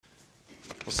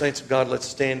Saints of God, let's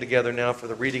stand together now for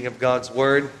the reading of God's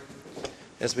Word.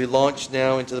 As we launch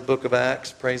now into the book of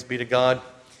Acts, praise be to God.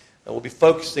 We'll be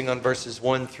focusing on verses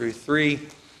 1 through 3.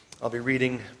 I'll be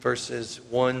reading verses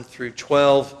 1 through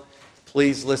 12.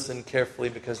 Please listen carefully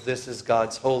because this is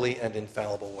God's holy and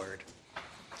infallible Word.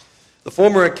 The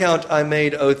former account I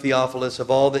made, O Theophilus,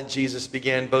 of all that Jesus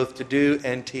began both to do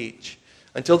and teach,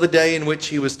 until the day in which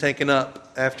he was taken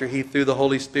up, after he through the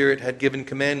Holy Spirit had given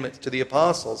commandments to the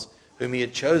apostles whom he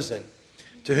had chosen,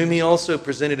 to whom he also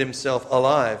presented himself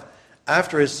alive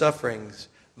after his sufferings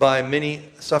by many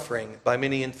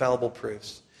infallible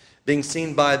proofs, being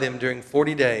seen by them during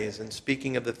 40 days, and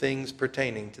speaking of the things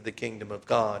pertaining to the kingdom of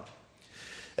God.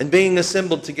 And being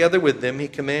assembled together with them, he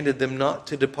commanded them not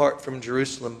to depart from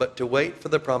Jerusalem, but to wait for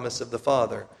the promise of the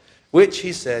Father, which,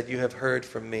 he said, you have heard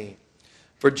from me.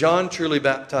 For John truly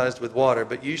baptized with water,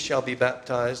 but you shall be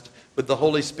baptized with the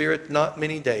Holy Spirit not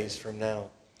many days from now.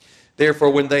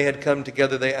 Therefore, when they had come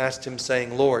together, they asked him,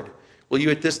 saying, Lord, will you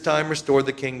at this time restore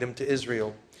the kingdom to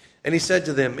Israel? And he said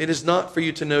to them, It is not for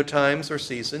you to know times or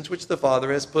seasons which the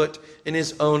Father has put in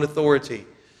his own authority,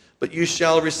 but you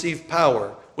shall receive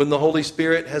power when the Holy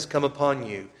Spirit has come upon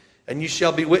you. And you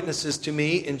shall be witnesses to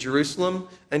me in Jerusalem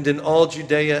and in all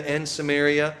Judea and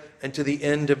Samaria and to the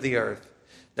end of the earth.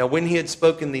 Now when he had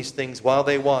spoken these things while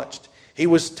they watched, he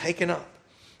was taken up,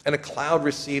 and a cloud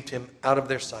received him out of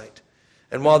their sight.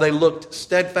 And while they looked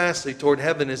steadfastly toward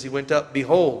heaven as he went up,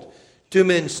 behold, two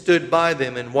men stood by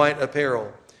them in white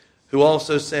apparel, who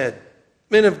also said,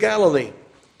 Men of Galilee,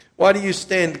 why do you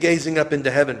stand gazing up into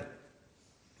heaven?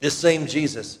 This same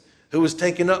Jesus, who was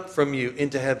taken up from you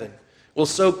into heaven, will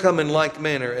so come in like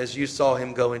manner as you saw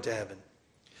him go into heaven.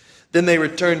 Then they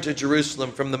returned to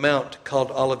Jerusalem from the mount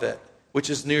called Olivet, which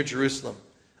is near Jerusalem,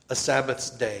 a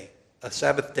Sabbath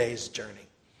day's journey.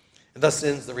 And thus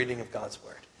ends the reading of God's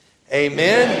Word.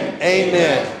 Amen.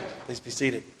 Amen. Please be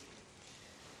seated.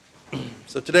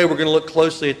 So today we're going to look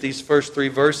closely at these first three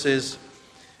verses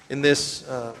in this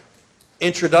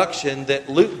introduction that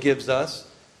Luke gives us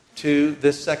to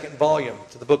this second volume,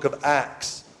 to the book of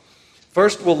Acts.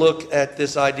 First we'll look at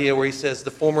this idea where he says,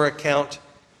 the former account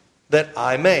that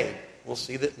I made. We'll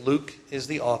see that Luke is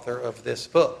the author of this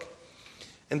book.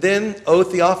 And then, O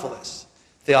Theophilus.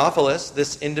 Theophilus,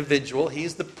 this individual,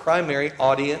 he's the primary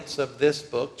audience of this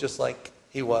book, just like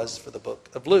he was for the book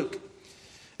of Luke.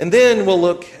 And then we'll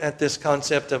look at this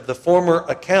concept of the former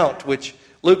account, which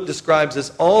Luke describes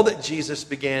as all that Jesus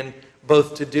began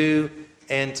both to do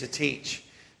and to teach.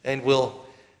 And we'll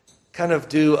kind of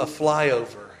do a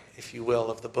flyover, if you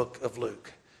will, of the book of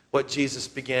Luke. What Jesus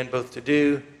began both to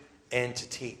do and to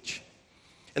teach.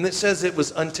 And it says it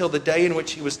was until the day in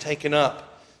which he was taken up.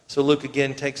 So Luke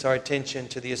again takes our attention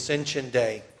to the Ascension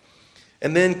Day.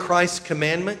 And then Christ's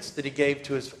commandments that he gave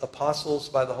to his apostles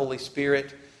by the Holy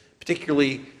Spirit,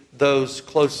 particularly those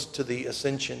close to the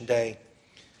Ascension Day.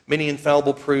 Many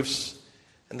infallible proofs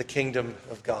and the kingdom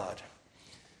of God.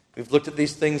 We've looked at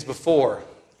these things before.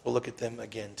 We'll look at them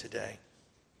again today.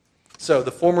 So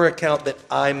the former account that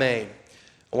I made.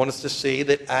 I want us to see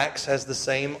that Acts has the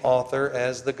same author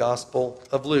as the Gospel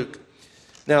of Luke.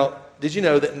 Now, did you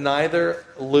know that neither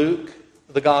Luke,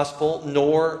 the Gospel,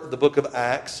 nor the book of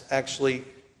Acts actually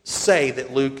say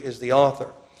that Luke is the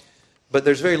author? But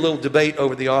there's very little debate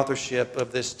over the authorship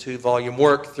of this 2-volume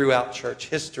work throughout church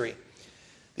history.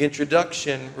 The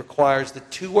introduction requires the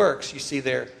two works. You see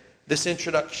there, this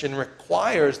introduction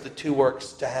requires the two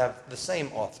works to have the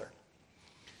same author.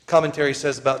 Commentary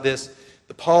says about this,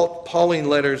 the Pauline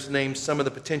letters name some of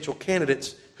the potential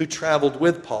candidates who traveled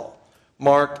with Paul.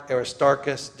 Mark,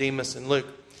 Aristarchus, Demas, and Luke.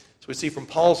 So we see from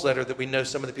Paul's letter that we know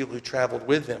some of the people who traveled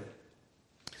with him.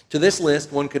 To this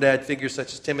list, one could add figures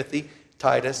such as Timothy,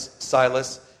 Titus,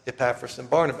 Silas, Epaphras, and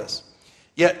Barnabas.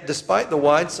 Yet, despite the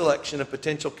wide selection of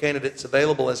potential candidates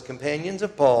available as companions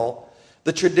of Paul,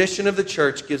 the tradition of the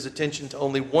church gives attention to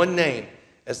only one name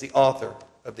as the author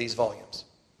of these volumes,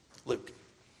 Luke.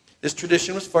 This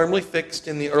tradition was firmly fixed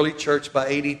in the early church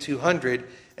by AD 200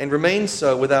 and remains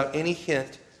so without any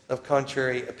hint of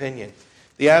contrary opinion.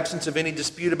 The absence of any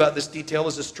dispute about this detail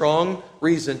is a strong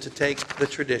reason to take the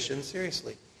tradition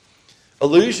seriously.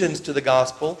 Allusions to the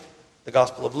Gospel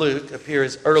of Luke, appear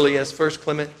as early as 1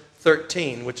 Clement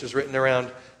 13, which is written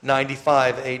around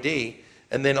 95 AD,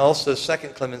 and then also 2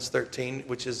 Clement 13,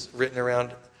 which is written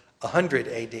around 100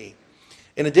 AD.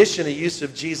 In addition, a use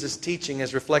of Jesus' teaching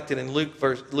as reflected in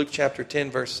Luke chapter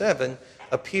 10, verse 7,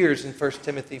 appears in 1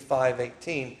 Timothy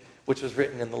 5:18, which was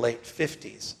written in the late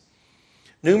 50s.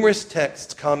 Numerous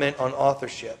texts comment on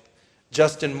authorship.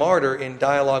 Justin Martyr, in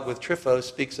Dialogue with Trypho,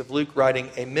 speaks of Luke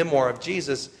writing a memoir of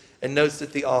Jesus and notes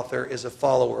that the author is a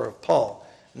follower of Paul.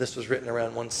 and this was written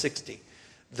around 160.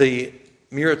 The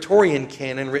Muratorian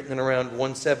canon, written in around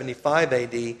 175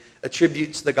 AD,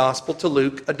 attributes the gospel to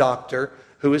Luke, a doctor,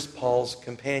 who is Paul's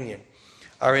companion.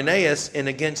 Irenaeus, in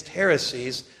Against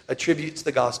Heresies, attributes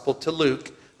the gospel to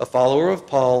Luke, a follower of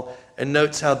Paul, and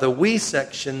notes how the we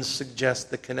sections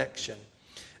suggest the connection.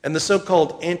 And the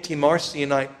so-called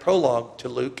anti-Marcionite prologue to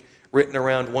Luke, written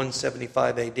around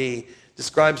 175 AD,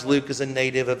 describes Luke as a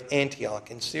native of Antioch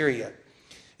in Syria.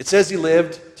 It says he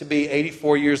lived to be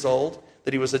 84 years old,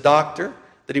 that he was a doctor,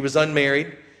 that he was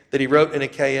unmarried, that he wrote in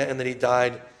Achaia, and that he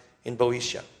died in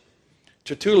Boeotia.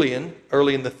 Tertullian,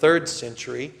 early in the 3rd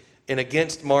century, in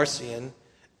Against Marcion,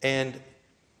 and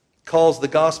calls the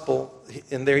gospel,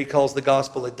 and there he calls the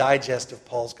gospel a digest of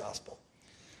Paul's gospel.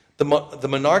 The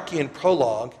Monarchian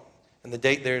prologue, and the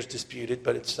date there is disputed,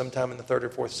 but it's sometime in the 3rd or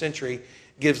 4th century,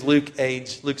 gives Luke's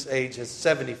age as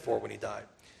 74 when he died.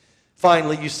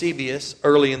 Finally, Eusebius,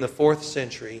 early in the 4th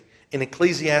century, in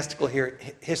ecclesiastical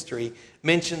history,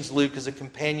 mentions Luke as a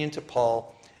companion to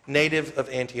Paul, native of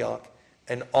Antioch,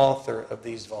 and author of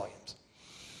these volumes.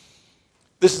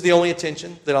 This is the only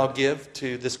attention that I'll give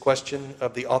to this question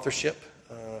of the authorship.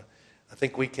 I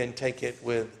think we can take it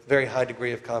with very high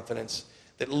degree of confidence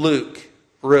that Luke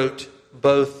wrote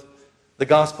both the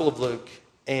Gospel of Luke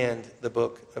and the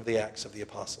book of the Acts of the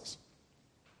Apostles.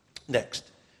 Next,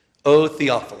 O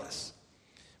Theophilus.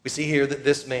 We see here that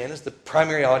this man is the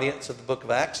primary audience of the book of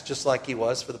Acts, just like he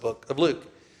was for the book of Luke.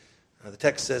 The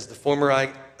text says, the former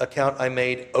account I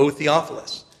made, O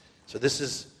Theophilus. So this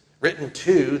is written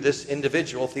to this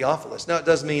individual, Theophilus. Now, it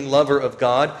does mean lover of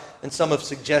God, and some have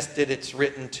suggested it's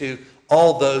written to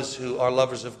all those who are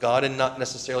lovers of God and not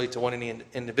necessarily to one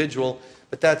individual,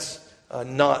 but that's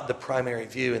not the primary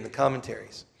view in the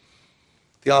commentaries.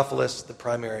 Theophilus, the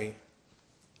primary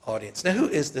audience. Now, who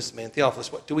is this man,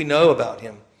 Theophilus? What do we know about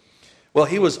him? Well,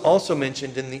 he was also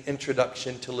mentioned in the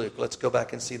introduction to Luke. Let's go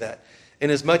back and see that.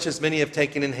 Inasmuch as many have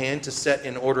taken in hand to set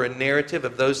in order a narrative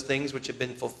of those things which have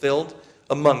been fulfilled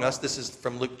among us. This is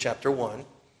from Luke chapter 1.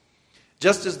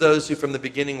 Just as those who from the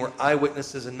beginning were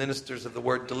eyewitnesses and ministers of the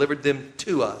word delivered them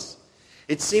to us,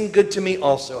 it seemed good to me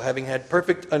also, having had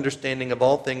perfect understanding of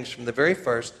all things from the very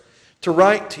first, to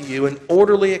write to you an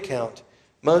orderly account,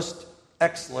 most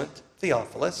excellent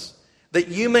Theophilus, that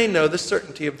you may know the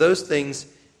certainty of those things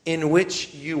in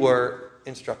which you were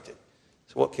instructed.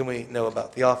 So what can we know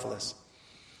about Theophilus?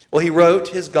 Well, he wrote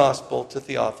his gospel to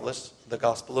Theophilus, the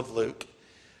Gospel of Luke.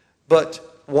 But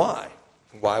why?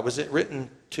 Why was it written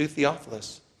to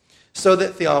Theophilus? So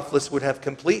that Theophilus would have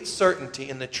complete certainty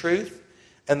in the truth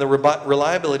and the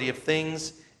reliability of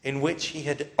things in which he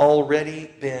had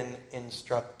already been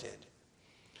instructed.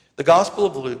 The Gospel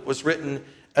of Luke was written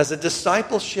as a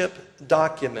discipleship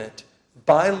document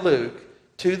by Luke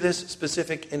to this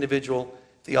specific individual,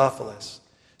 Theophilus,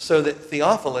 so that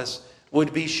Theophilus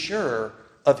would be sure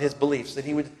of his beliefs, that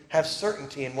he would have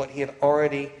certainty in what he had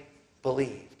already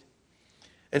believed.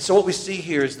 And so what we see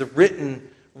here is the written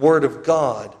word of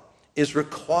God is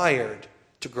required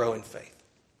to grow in faith.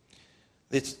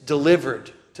 It's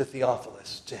delivered to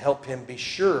Theophilus to help him be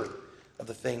sure of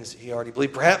the things he already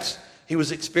believed. Perhaps he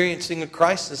was experiencing a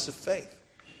crisis of faith.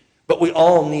 But we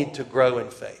all need to grow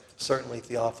in faith. Certainly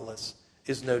Theophilus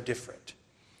is no different.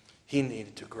 He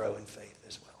needed to grow in faith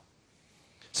as well.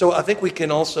 So I think we can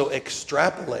also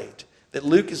extrapolate that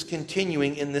Luke is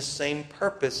continuing in this same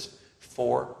purpose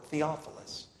for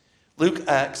Theophilus. Luke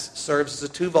Acts serves as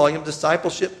a 2-volume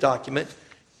discipleship document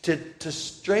to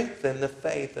strengthen the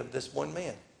faith of this one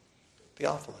man,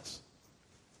 Theophilus.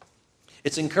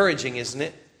 It's encouraging, isn't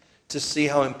it, to see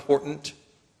how important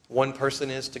one person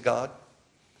is to God,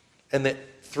 and that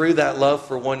through that love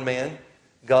for one man,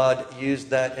 God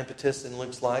used that impetus in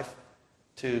Luke's life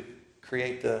to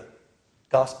create the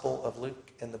Gospel of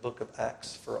Luke and the book of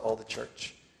Acts for all the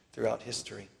church throughout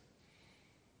history.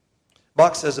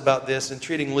 Bach says about this, in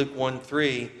treating Luke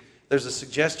 1:3, there's a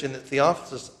suggestion that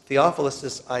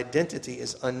Theophilus' identity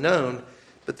is unknown,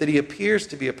 but that he appears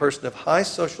to be a person of high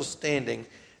social standing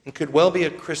and could well be a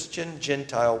Christian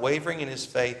Gentile wavering in his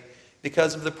faith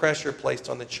because of the pressure placed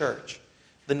on the church.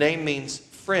 The name means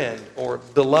friend or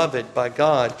beloved by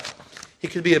God. He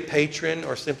could be a patron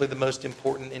or simply the most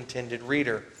important intended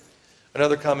reader.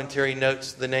 Another commentary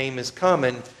notes the name is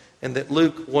common and that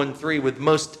Luke 1:3, with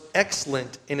most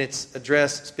excellent in its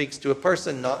address, speaks to a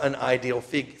person, not an ideal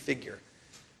figure.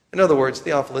 In other words,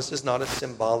 Theophilus is not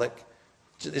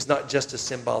just a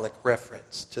symbolic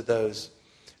reference to those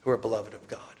who are beloved of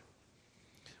God.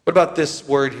 What about this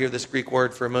word here, this Greek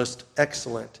word for most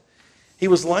excellent? He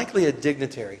was likely a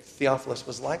dignitary. Theophilus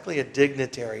was likely a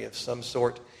dignitary of some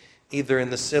sort, either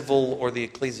in the civil or the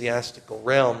ecclesiastical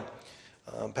realm.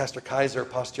 Pastor Kaiser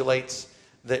postulates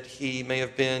that he may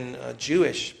have been a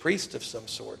Jewish priest of some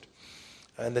sort,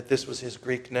 and that this was his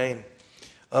Greek name.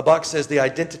 Bach says the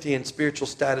identity and spiritual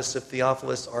status of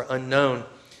Theophilus are unknown.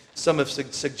 Some have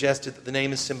suggested that the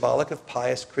name is symbolic of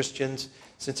pious Christians,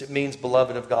 since it means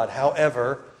beloved of God.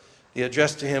 However, the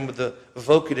address to him with the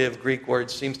vocative Greek word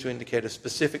seems to indicate a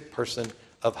specific person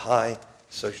of high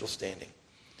social standing.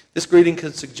 This greeting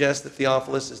could suggest that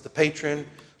Theophilus is the patron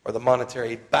or the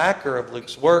monetary backer of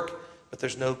Luke's work, but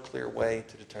there's no clear way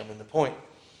to determine the point.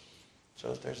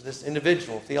 So there's this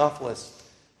individual, Theophilus,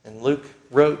 and Luke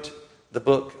wrote the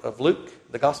book of Luke,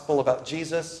 the gospel about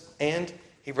Jesus, and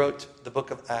he wrote the book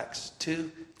of Acts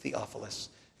to Theophilus.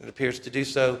 It appears to do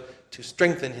so to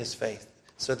strengthen his faith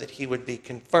so that he would be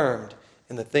confirmed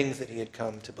in the things that he had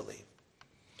come to believe.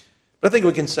 But I think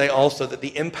we can say also that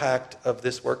the impact of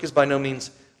this work is by no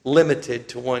means limited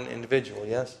to one individual.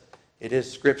 Yes, it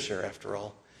is Scripture after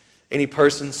all. Any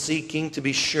person seeking to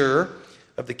be sure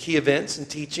of the key events and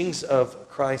teachings of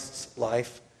Christ's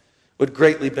life would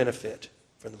greatly benefit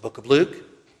from the book of Luke,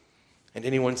 and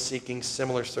anyone seeking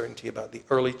similar certainty about the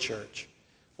early church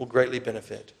will greatly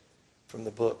benefit from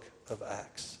the book of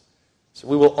Acts. So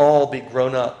we will all be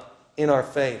grown up in our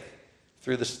faith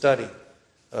through the study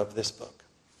of this book.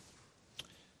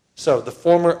 So the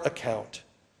former account,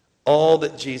 all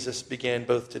that Jesus began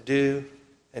both to do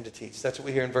and to teach. That's what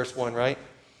we hear in verse 1, right?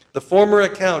 The former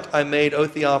account I made, O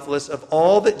Theophilus, of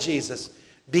all that Jesus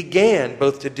began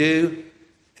both to do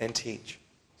and teach.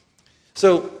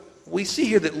 So we see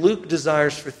here that Luke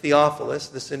desires for Theophilus,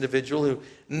 this individual who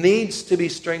needs to be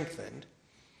strengthened,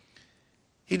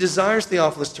 he desires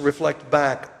Theophilus to reflect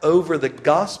back over the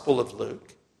Gospel of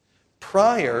Luke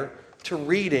prior to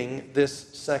reading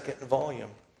this second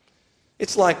volume.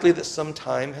 It's likely that some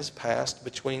time has passed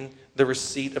between the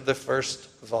receipt of the first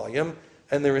volume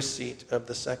and the receipt of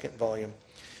the second volume.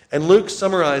 And Luke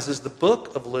summarizes the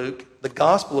book of Luke, the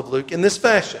Gospel of Luke, in this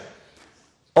fashion.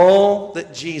 All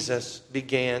that Jesus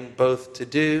began both to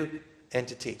do and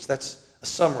to teach. That's a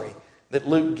summary that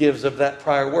Luke gives of that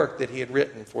prior work that he had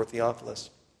written for Theophilus.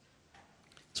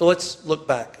 So let's look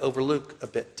back over Luke a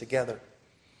bit together.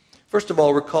 First of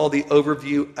all, recall the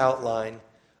overview outline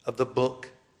of the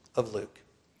book of Luke.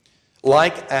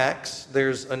 Like Acts,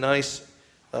 there's a nice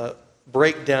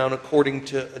breakdown according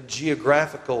to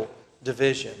geographical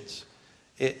divisions.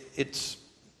 It's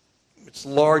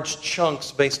large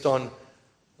chunks based on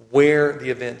where the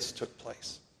events took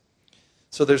place.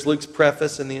 So there's Luke's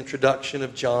preface and the introduction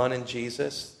of John and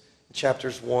Jesus. In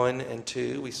chapters 1 and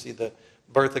 2, we see the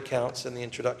birth accounts and the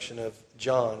introduction of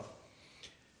John.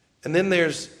 And then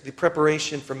there's the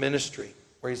preparation for ministry,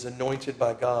 where he's anointed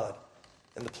by God,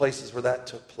 and the places where that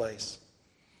took place.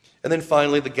 And then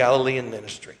finally, the Galilean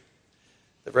ministry,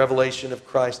 the revelation of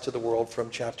Christ to the world from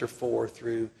chapter 4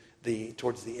 through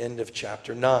towards the end of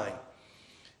chapter 9,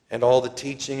 and all the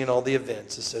teaching and all the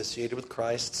events associated with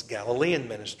Christ's Galilean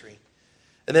ministry.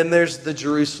 And then there's the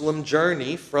Jerusalem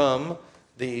journey from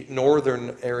the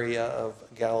northern area of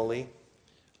Galilee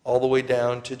all the way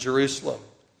down to Jerusalem,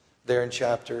 there in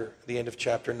the end of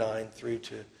chapter 9 through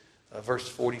to verse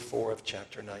 44 of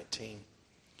chapter 19.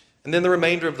 And then the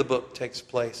remainder of the book takes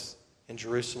place in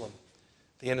Jerusalem,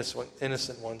 the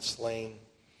innocent one slain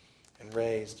and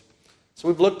raised. So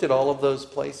we've looked at all of those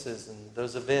places and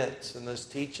those events and those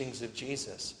teachings of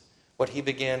Jesus, what he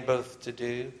began both to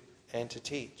do and to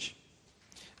teach.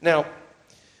 Now,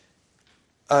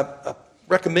 I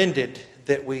recommended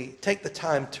that we take the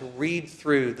time to read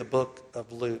through the book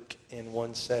of Luke in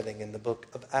one setting and the book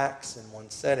of Acts in one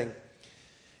setting.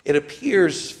 It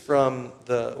appears from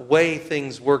the way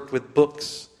things worked with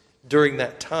books during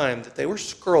that time that they were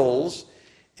scrolls,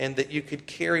 and that you could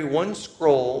carry one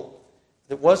scroll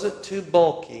that wasn't too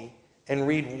bulky and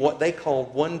read what they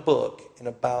called one book in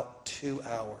about 2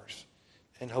 hours.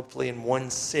 And hopefully in one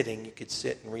sitting you could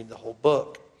sit and read the whole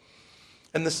book.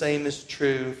 And the same is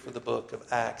true for the book of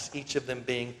Acts, each of them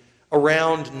being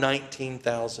around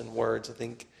 19,000 words. I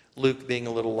think Luke being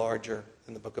a little larger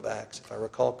than the book of Acts, if I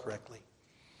recall correctly.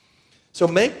 So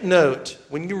make note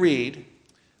when you read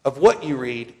of what you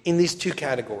read in these two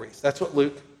categories. That's what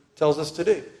Luke tells us to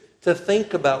do. To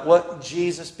think about what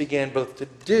Jesus began both to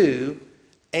do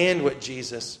and what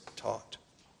Jesus taught.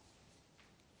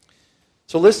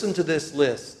 So listen to this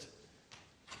list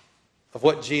of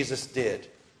what Jesus did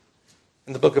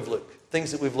in the book of Luke.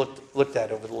 Things that we've looked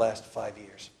at over the last 5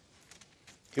 years.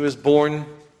 He was born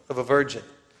of a virgin.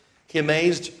 He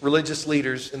amazed religious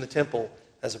leaders in the temple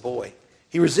as a boy.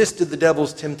 He resisted the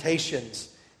devil's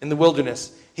temptations in the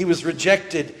wilderness. He was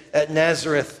rejected at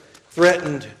Nazareth,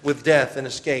 threatened with death, and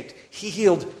escaped. He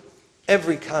healed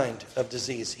every kind of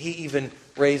disease. He even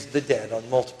raised the dead on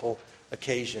multiple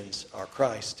occasions, our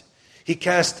Christ. He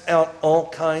cast out all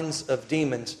kinds of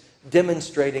demons,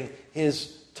 demonstrating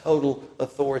his total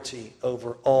authority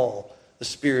over all the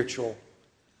spiritual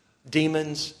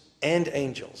demons and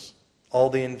angels, all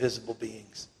the invisible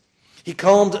beings. He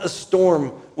calmed a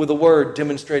storm with a word,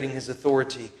 demonstrating his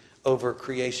authority over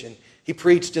creation. He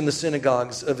preached in the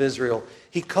synagogues of Israel.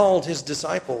 He called his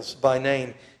disciples by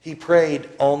name. He prayed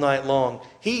all night long.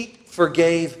 He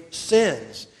forgave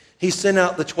sins. He sent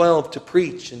out the 12 to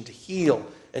preach and to heal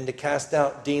and to cast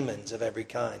out demons of every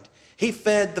kind. He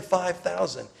fed the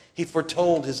 5,000. He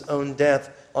foretold his own death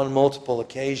on multiple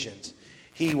occasions.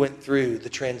 He went through the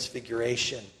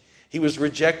transfiguration. He was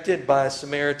rejected by a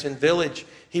Samaritan village.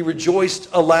 He rejoiced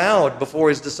aloud before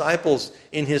his disciples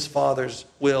in his Father's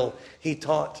will. He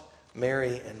taught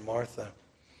Mary and Martha.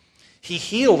 He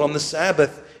healed on the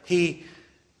Sabbath. He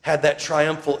had that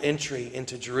triumphal entry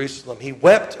into Jerusalem. He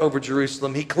wept over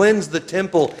Jerusalem. He cleansed the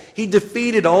temple. He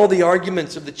defeated all the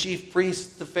arguments of the chief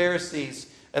priests, the Pharisees,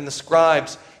 and the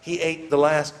scribes. He ate the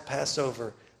last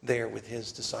Passover there with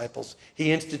his disciples.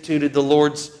 He instituted the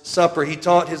Lord's Supper. He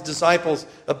taught his disciples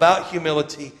about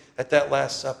humility at that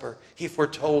Last Supper. He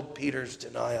foretold Peter's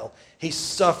denial. He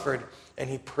suffered and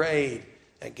he prayed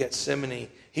at Gethsemane.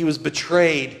 He was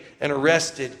betrayed and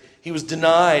arrested. He was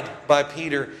denied by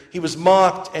Peter. He was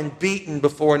mocked and beaten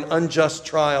before an unjust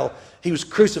trial. He was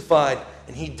crucified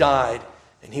and he died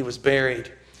and he was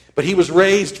buried. But he was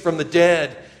raised from the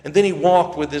dead, and then he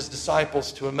walked with his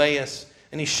disciples to Emmaus,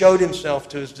 and he showed himself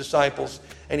to his disciples,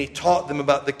 and he taught them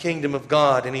about the kingdom of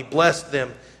God, and he blessed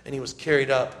them, and he was carried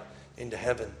up into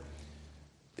heaven.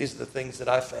 These are the things that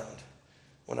I found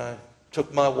when I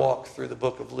took my walk through the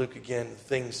book of Luke again, the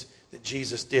things that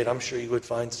Jesus did. I'm sure you would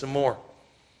find some more.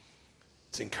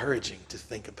 It's encouraging to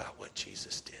think about what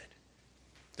Jesus did.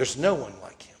 There's no one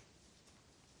like him.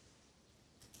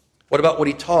 What about what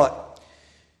he taught?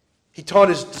 He taught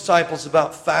his disciples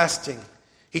about fasting.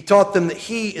 He taught them that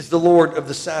he is the Lord of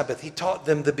the Sabbath. He taught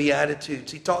them the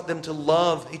Beatitudes. He taught them to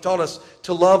love. He taught us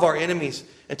to love our enemies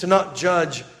and to not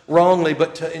judge wrongly,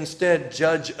 but to instead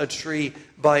judge a tree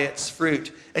by its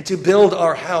fruit, and to build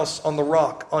our house on the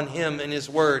rock, on him and his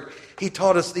word. He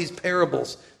taught us these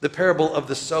parables, the parable of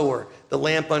the sower, the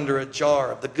lamp under a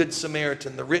jar, the good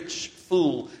Samaritan, the rich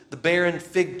fool, the barren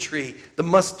fig tree, the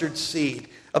mustard seed,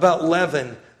 about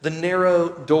leaven, the narrow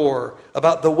door,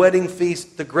 about the wedding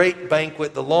feast, the great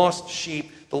banquet, the lost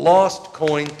sheep, the lost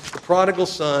coin, the prodigal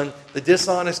son, the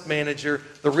dishonest manager,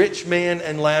 the rich man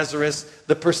and Lazarus,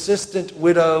 the persistent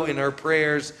widow in her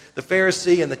prayers, the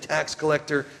Pharisee and the tax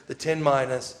collector, the 10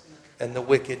 minas, and the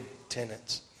wicked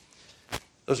tenants.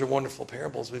 Those are wonderful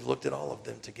parables. We've looked at all of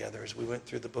them together as we went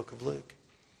through the book of Luke.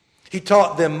 He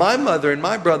taught them, my mother and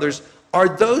my brothers are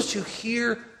those who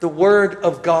hear the word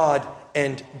of God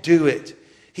and do it.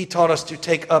 He taught us to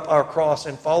take up our cross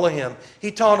and follow him.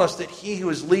 He taught us that he who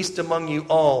is least among you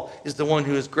all is the one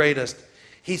who is greatest.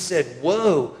 He said,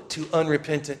 woe to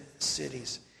unrepentant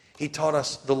cities. He taught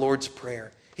us the Lord's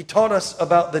Prayer. He taught us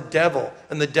about the devil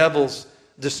and the devil's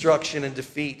destruction and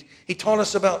defeat. He taught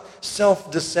us about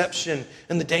self-deception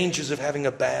and the dangers of having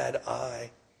a bad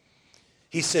eye.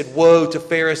 He said, woe to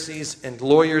Pharisees and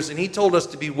lawyers. And he told us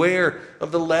to beware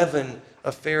of the leaven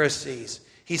of Pharisees.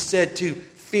 He said to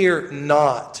fear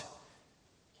not.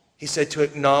 He said to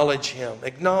acknowledge him.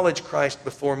 Acknowledge Christ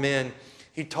before men.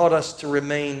 He taught us to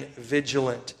remain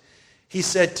vigilant. He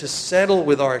said to settle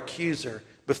with our accuser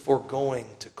before going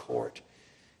to court.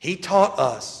 He taught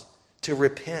us to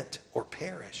repent or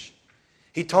perish.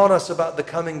 He taught us about the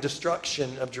coming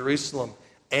destruction of Jerusalem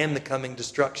and the coming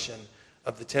destruction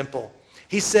of the temple.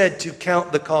 He said to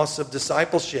count the costs of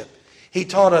discipleship. He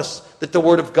taught us that the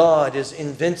word of God is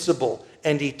invincible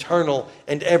and eternal,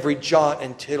 and every jot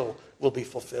and tittle will be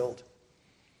fulfilled.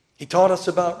 He taught us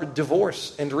about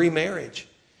divorce and remarriage.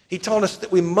 He taught us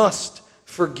that we must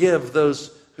forgive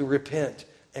those who repent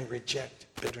and reject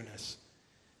bitterness.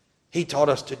 He taught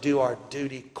us to do our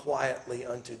duty quietly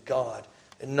unto God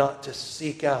and not to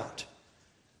seek out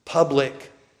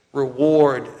public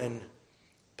reward and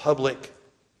public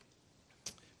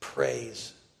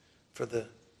praise for the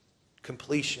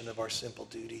completion of our simple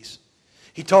duties.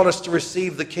 He taught us to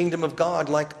receive the kingdom of God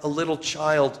like a little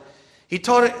child. He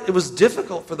taught it was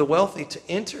difficult for the wealthy to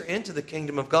enter into the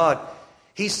kingdom of God.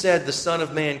 He said the Son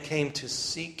of Man came to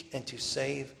seek and to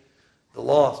save the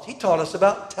lost. He taught us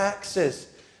about taxes,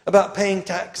 about paying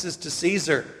taxes to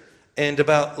Caesar, and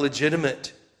about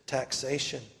legitimate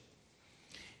taxation.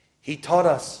 He taught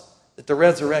us that the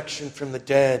resurrection from the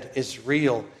dead is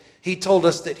real. He told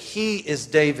us that he is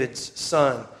David's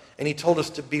son, And he told us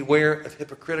to beware of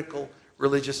hypocritical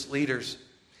religious leaders.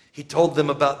 He told them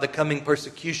about the coming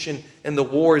persecution and the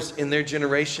wars in their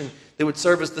generation that would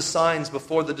serve as the signs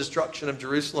before the destruction of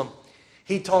Jerusalem.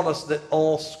 He taught us that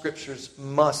all scriptures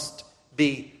must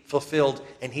be fulfilled,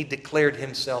 and he declared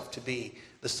himself to be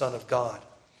the Son of God.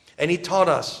 And he taught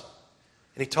us,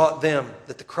 and he taught them,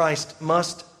 that the Christ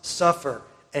must suffer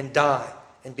and die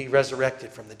and be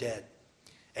resurrected from the dead.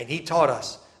 And he taught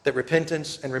us that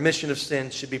repentance and remission of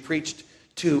sins should be preached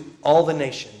to all the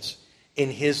nations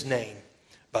in his name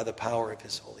by the power of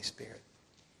his Holy Spirit.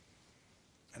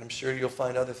 And I'm sure you'll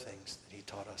find other things that he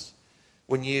taught us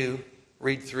when you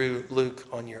read through Luke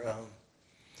on your own.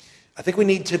 I think we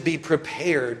need to be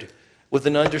prepared with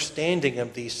an understanding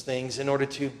of these things in order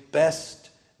to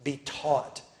best be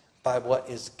taught by what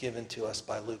is given to us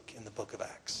by Luke in the book of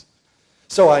Acts.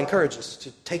 So I encourage us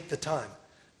to take the time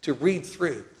to read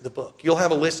through the book. You'll have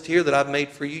a list here that I've made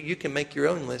for you. You can make your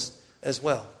own list as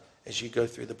well as you go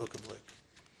through the book of Luke.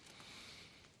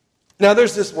 Now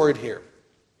there's this word here,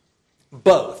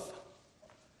 both.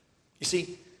 You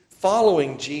see,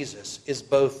 following Jesus is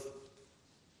both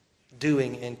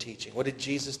doing and teaching. What did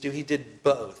Jesus do? He did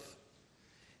both.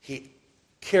 He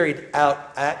carried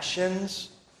out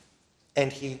actions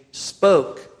and he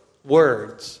spoke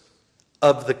words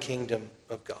of the kingdom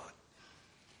of God.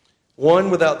 One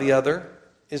without the other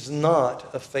is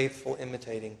not a faithful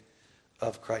imitating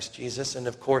of Christ Jesus. And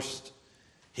of course,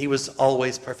 he was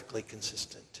always perfectly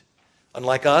consistent.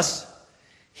 Unlike us,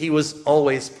 he was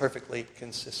always perfectly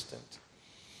consistent.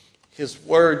 His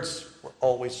words were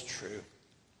always true.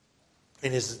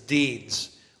 And his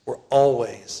deeds were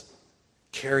always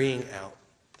carrying out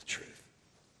the truth.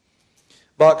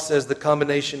 Bach says the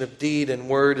combination of deed and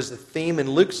word is the theme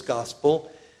in Luke's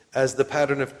gospel, as the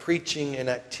pattern of preaching and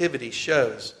activity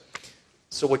shows.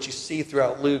 So what you see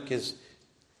throughout Luke is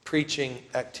preaching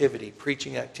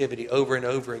activity over and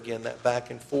over again, that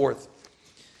back and forth.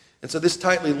 And so this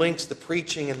tightly links the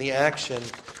preaching and the action,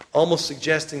 almost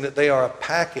suggesting that they are a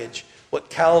package, what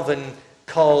Calvin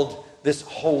called this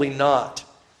holy knot.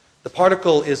 The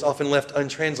particle is often left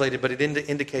untranslated, but it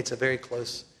indicates a very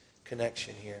close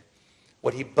connection here.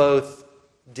 What he both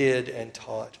did and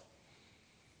taught.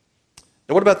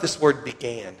 Now, what about this word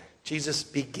began? Jesus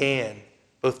began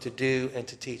both to do and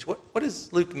to teach. What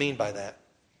does Luke mean by that?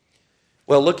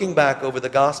 Well, looking back over the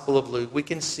Gospel of Luke, we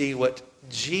can see what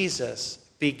Jesus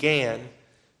began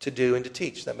to do and to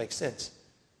teach. That makes sense.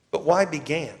 But why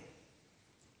began?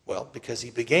 Well, because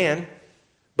he began,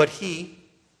 but he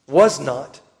was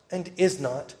not and is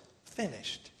not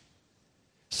finished.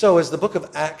 So as the book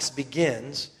of Acts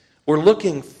begins, we're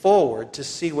looking forward to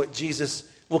see what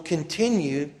Jesus will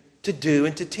continue to do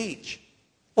and to teach.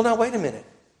 Well, now wait a minute.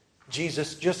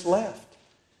 Jesus just left.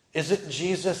 Isn't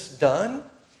Jesus done?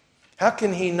 How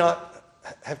can he not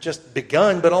have just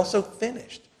begun but also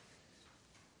finished?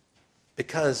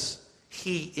 Because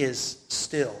he is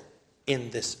still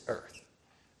in this earth.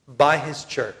 By his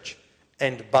church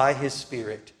and by his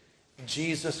Spirit,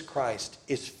 Jesus Christ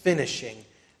is finishing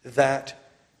that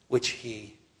which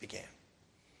he began.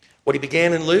 What he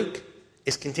began in Luke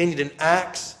is continued in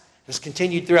Acts, is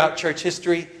continued throughout church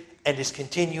history, and is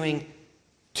continuing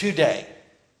today.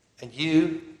 And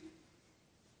you,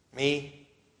 me,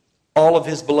 all of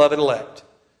his beloved elect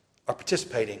are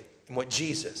participating in what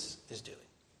Jesus is doing.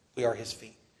 We are his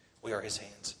feet. We are his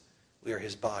hands. We are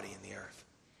his body in the earth.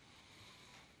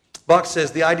 Bach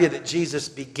says the idea that Jesus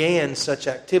began such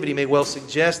activity may well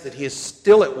suggest that he is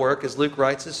still at work, as Luke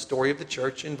writes his story of the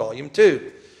church in volume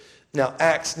 2. Now,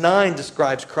 Acts 9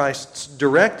 describes Christ's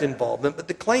direct involvement, but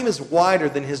the claim is wider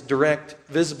than his direct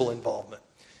visible involvement.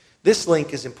 This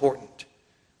link is important.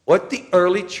 What the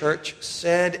early church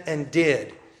said and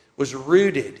did was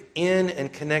rooted in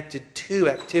and connected to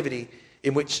activity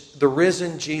in which the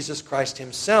risen Jesus Christ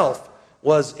himself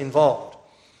was involved.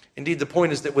 Indeed, the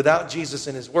point is that without Jesus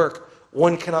and his work,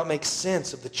 one cannot make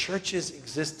sense of the church's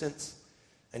existence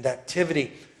and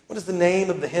activity. What is the name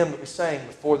of the hymn that we sang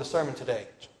before the sermon today,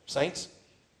 saints?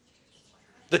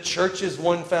 The church is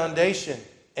one foundation,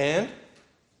 and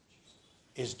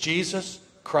is Jesus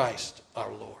Christ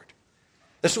our Lord.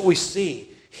 That's what we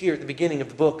see here at the beginning of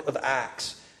the book of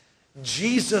Acts.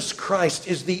 Jesus Christ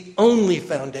is the only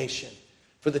foundation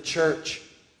for the church.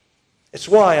 It's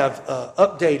why I've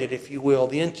updated, if you will,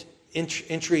 the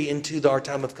entry into our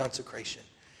time of consecration.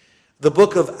 The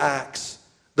book of Acts,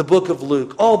 the book of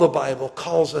Luke, all the Bible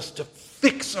calls us to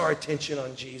fix our attention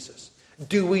on Jesus.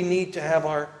 Do we need to have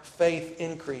our faith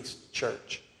increased,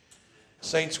 church?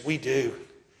 Saints, we do.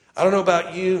 I don't know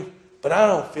about you, but I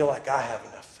don't feel like I have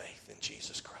enough faith in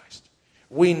Jesus Christ.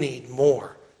 We need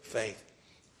more faith.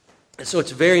 And so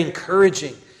it's very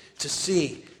encouraging to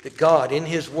see that God, in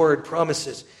His Word,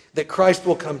 promises that Christ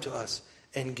will come to us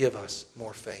and give us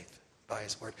more faith by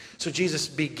His Word. So Jesus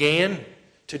began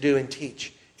to do and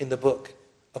teach in the book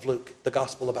of Luke, the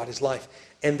gospel about His life.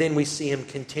 And then we see Him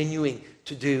continuing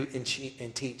to do and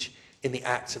teach in the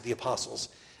Acts of the Apostles.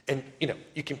 And,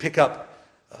 you can pick up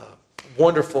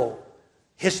wonderful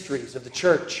histories of the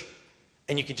church,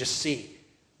 and you can just see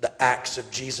the acts of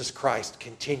Jesus Christ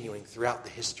continuing throughout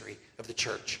the history of the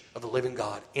church, of the living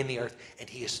God in the earth, and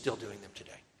He is still doing them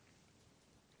today.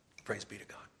 Praise be to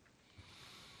God.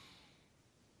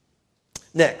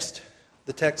 Next,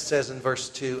 the text says in verse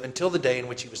 2, until the day in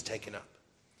which He was taken up.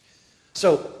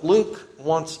 So Luke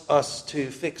wants us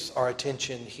to fix our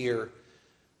attention here,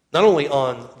 not only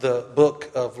on the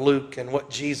book of Luke and what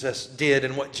Jesus did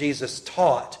and what Jesus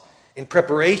taught in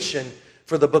preparation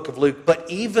for the book of Luke, but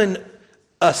even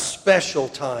a special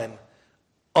time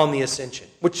on the ascension,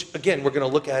 which, again, we're going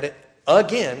to look at it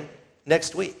again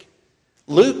next week.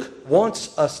 Luke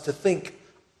wants us to think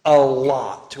a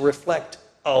lot, to reflect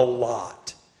a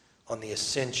lot on the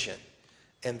ascension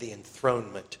and the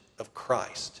enthronement of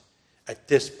Christ at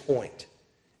this point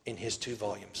in his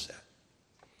 2-volume set.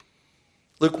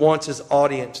 Luke wants his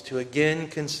audience to again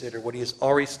consider what he has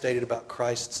already stated about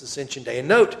Christ's ascension day. And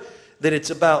note that it's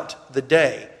about the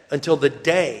day, until the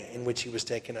day in which He was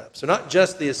taken up. So not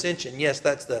just the ascension, yes,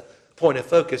 that's the point of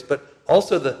focus, but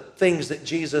also the things that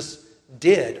Jesus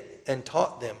did and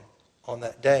taught them on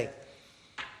that day.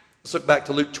 Let's look back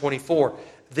to Luke 24.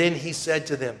 Then He said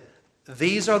to them,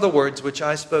 these are the words which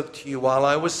I spoke to you while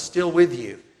I was still with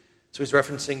you. So He's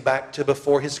referencing back to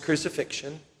before His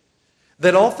crucifixion.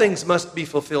 That all things must be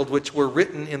fulfilled which were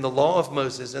written in the law of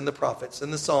Moses and the prophets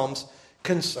and the Psalms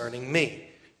concerning me.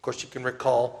 Of course, you can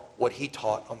recall what He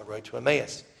taught on the road to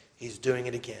Emmaus. He's doing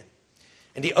it again.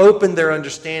 And He opened their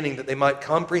understanding that they might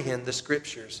comprehend the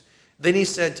Scriptures. Then He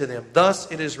said to them,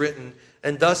 thus it is written,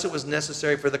 and thus it was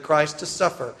necessary for the Christ to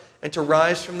suffer and to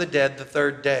rise from the dead the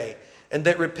third day, and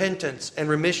that repentance and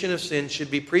remission of sins should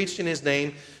be preached in His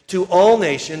name to all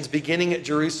nations, beginning at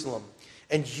Jerusalem.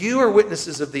 And you are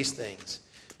witnesses of these things.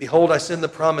 Behold, I send the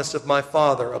promise of my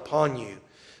Father upon you.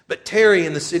 But tarry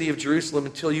in the city of Jerusalem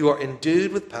until you are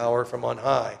endued with power from on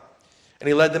high. And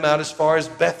He led them out as far as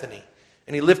Bethany.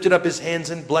 And He lifted up His hands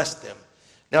and blessed them.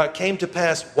 Now it came to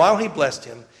pass, while He blessed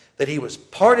him, that He was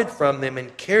parted from them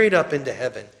and carried up into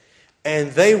heaven.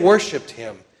 And they worshipped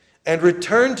Him and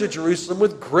returned to Jerusalem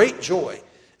with great joy,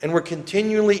 and were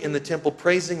continually in the temple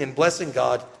praising and blessing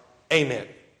God. Amen.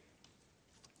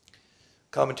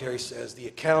 Commentary says, the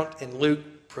account in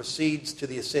Luke proceeds to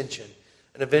the ascension,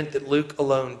 an event that Luke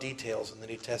alone details in the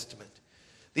New Testament.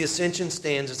 The ascension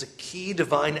stands as a key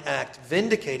divine act,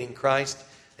 vindicating Christ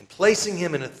and placing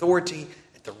Him in authority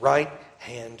at the right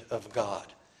hand of God,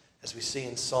 as we see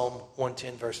in Psalm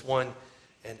 110, verse 1,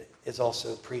 and is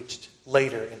also preached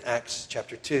later in Acts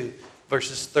chapter 2,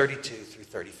 verses 32 through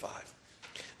 35.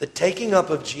 The taking up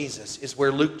of Jesus is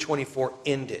where Luke 24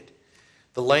 ended.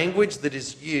 The language that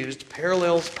is used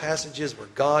parallels passages where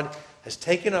God has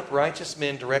taken up righteous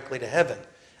men directly to heaven.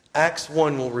 Acts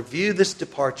 1 will review this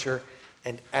departure,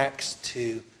 and Acts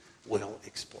 2 will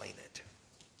explain it.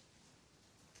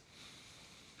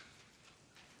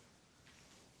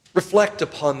 Reflect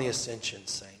upon the ascension,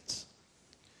 saints.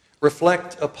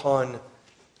 Reflect upon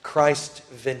Christ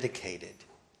vindicated,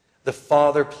 the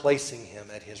Father placing Him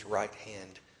at His right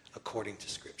hand according to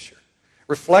Scripture.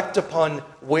 Reflect upon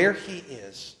where He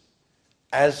is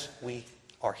as we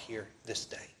are here this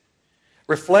day.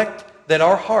 Reflect that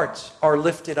our hearts are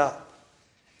lifted up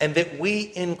and that we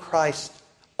in Christ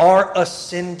are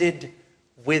ascended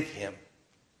with Him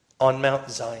on Mount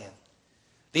Zion.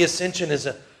 The ascension is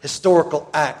a historical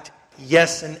act,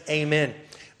 yes and amen.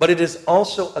 But it is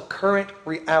also a current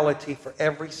reality for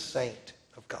every saint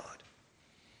of God.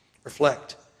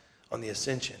 Reflect on the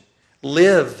ascension.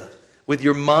 Live with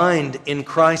your mind in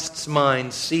Christ's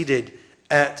mind, seated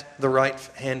at the right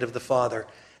hand of the Father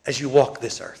as you walk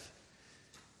this earth.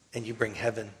 And you bring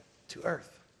heaven to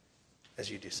earth as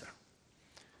you do so.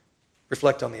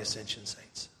 Reflect on the ascension,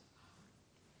 saints.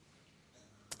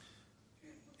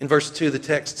 In verse 2, the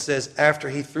text says, after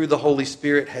He, through the Holy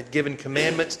Spirit, had given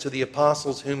commandments to the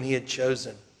apostles whom He had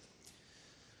chosen.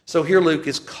 So here Luke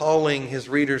is calling his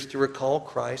readers to recall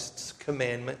Christ's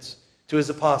commandments to His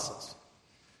apostles.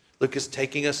 Luke is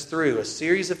taking us through a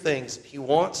series of things that he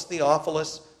wants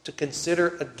Theophilus to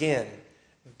consider again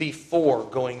before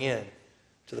going in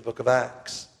to the book of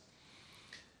Acts.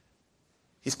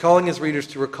 He's calling his readers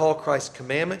to recall Christ's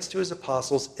commandments to His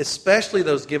apostles, especially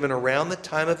those given around the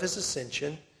time of His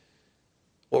ascension.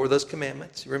 What were those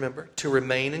commandments? You remember? To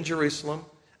remain in Jerusalem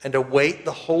and await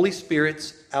the Holy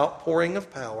Spirit's outpouring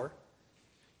of power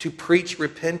to preach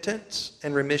repentance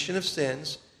and remission of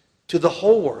sins to the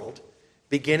whole world,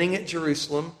 beginning at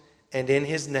Jerusalem and in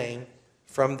his name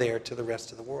from there to the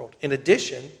rest of the world. In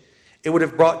addition, it would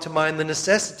have brought to mind the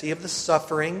necessity of the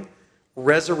suffering,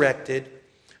 resurrected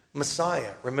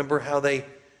Messiah. Remember how they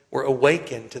were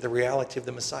awakened to the reality of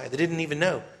the Messiah. They didn't even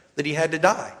know that he had to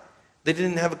die. They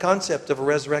didn't have a concept of a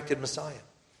resurrected Messiah.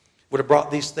 Would have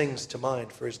brought these things to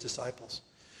mind for his disciples.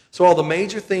 So all the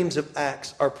major themes of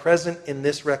Acts are present in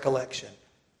this recollection.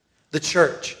 The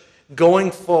church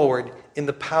going forward in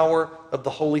the power of the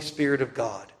Holy Spirit of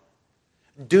God,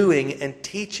 doing and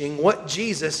teaching what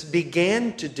Jesus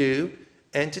began to do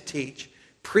and to teach,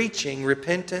 preaching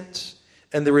repentance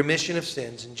and the remission of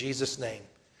sins in Jesus' name,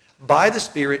 by the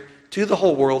Spirit to the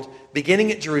whole world,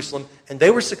 beginning at Jerusalem, and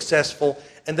they were successful,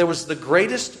 and there was the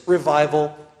greatest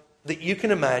revival that you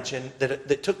can imagine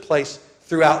that took place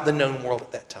throughout the known world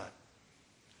at that time.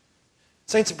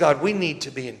 Saints of God, we need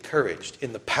to be encouraged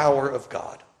in the power of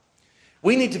God.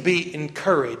 We need to be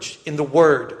encouraged in the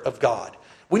Word of God.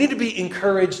 We need to be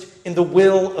encouraged in the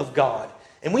will of God.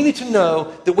 And we need to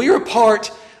know that we are a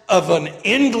part of an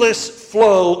endless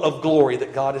flow of glory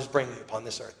that God is bringing upon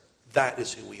this earth. That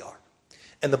is who we are.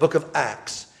 And the book of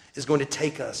Acts is going to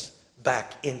take us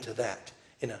back into that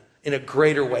in a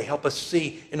greater way. Help us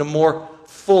see in a more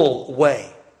full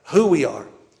way who we are,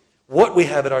 what we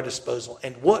have at our disposal,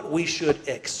 and what we should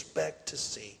expect to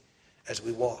see as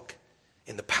we walk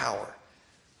in the power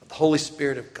of the Holy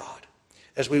Spirit of God,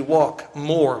 as we walk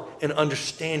more in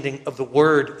understanding of the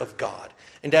Word of God,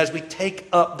 and as we take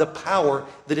up the power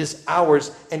that is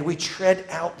ours and we tread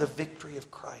out the victory of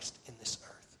Christ in this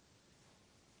earth.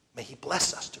 May He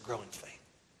bless us to grow in faith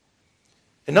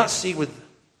and not see with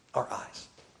our eyes,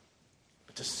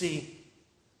 but to see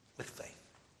with faith.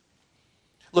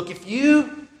 Look, if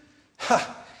you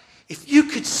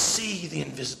could see the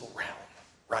invisible realm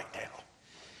right now,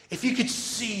 if you could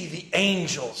see the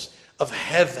angels of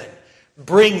heaven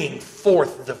bringing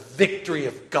forth the victory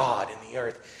of God in the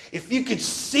earth, if you could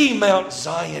see Mount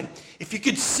Zion, if you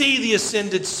could see the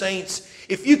ascended saints,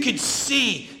 if you could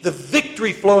see the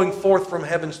victory flowing forth from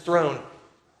heaven's throne,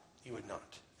 you would not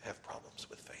have problems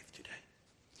with faith today.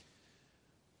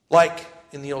 Like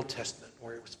in the Old Testament,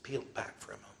 where it was peeled back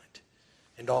for a moment,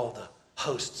 and all the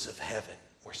hosts of heaven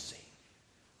were seen.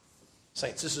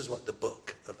 Saints, this is what the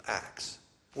book of Acts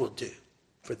will do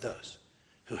for those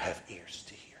who have ears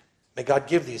to hear. May God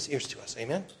give these ears to us.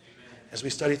 Amen? Amen. As we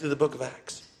study through the book of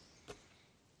Acts.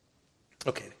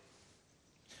 Okay.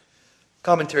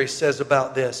 Commentary says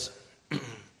about this,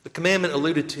 the commandment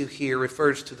alluded to here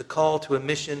refers to the call to a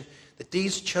mission that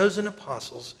these chosen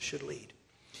apostles should lead.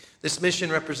 This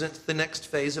mission represents the next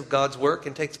phase of God's work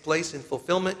and takes place in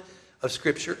fulfillment of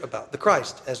Scripture about the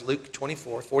Christ, as Luke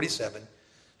 24:47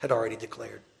 had already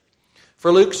declared.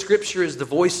 For Luke, Scripture is the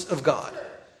voice of God.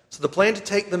 So the plan to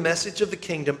take the message of the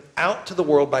kingdom out to the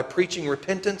world by preaching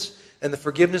repentance and the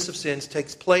forgiveness of sins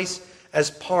takes place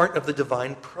as part of the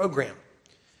divine program.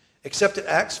 Except at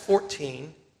Acts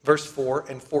 14, verse 4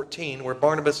 and 14, where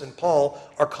Barnabas and Paul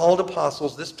are called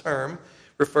apostles, this term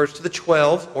refers to the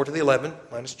 12 or to the 11,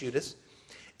 minus Judas.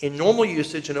 In normal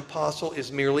usage, an apostle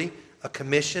is merely a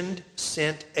commissioned,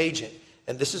 sent agent.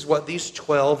 And this is what these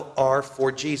 12 are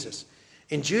for Jesus.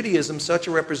 In Judaism, such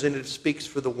a representative speaks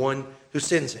for the one who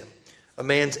sends him. A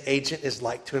man's agent is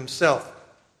like to himself.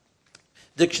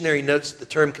 Dictionary notes that the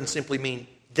term can simply mean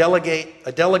a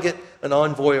delegate, an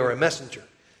envoy, or a messenger.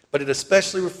 But it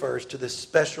especially refers to this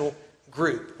special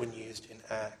group when used in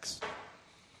Acts.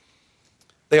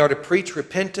 They are to preach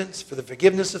repentance for the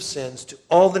forgiveness of sins to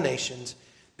all the nations,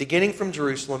 beginning from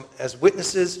Jerusalem, as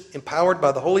witnesses empowered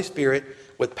by the Holy Spirit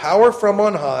with power from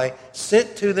on high,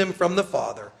 sent to them from the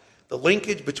Father. The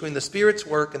linkage between the Spirit's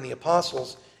work and the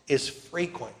apostles is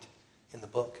frequent in the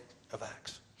book of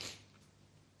Acts.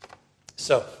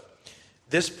 So,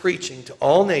 this preaching to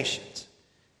all nations,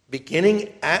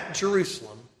 beginning at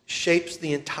Jerusalem, shapes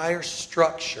the entire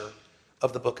structure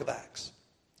of the book of Acts.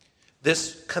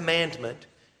 This commandment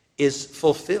is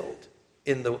fulfilled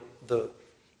in the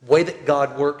way that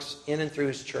God works in and through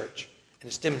His church, and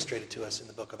it's demonstrated to us in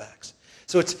the book of Acts.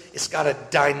 So it's got a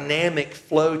dynamic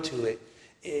flow to it.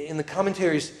 In the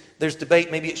commentaries, there's debate.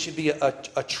 Maybe it should be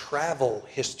a travel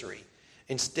history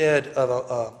instead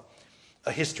of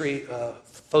a history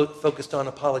focused on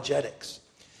apologetics.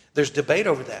 There's debate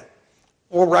over that.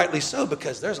 Or rightly so,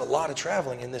 because there's a lot of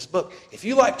traveling in this book. If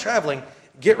you like traveling,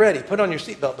 get ready. Put on your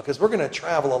seatbelt, because we're going to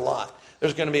travel a lot.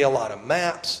 There's going to be a lot of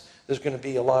maps. There's going to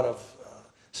be a lot of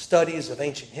studies of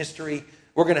ancient history.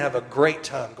 we're going to have a great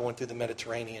time going through the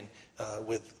Mediterranean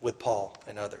with Paul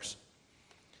and others.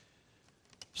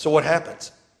 So what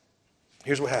happens?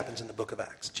 Here's what happens in the book of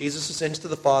Acts. Jesus ascends to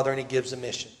the Father and he gives a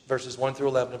mission. Verses 1 through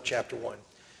 11 of chapter 1.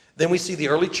 Then we see the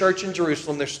early church in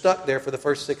Jerusalem. They're stuck there for the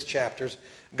first 6 chapters.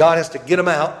 God has to get them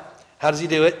out. How does he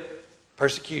do it?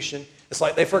 Persecution. It's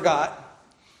like they forgot.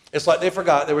 It's like they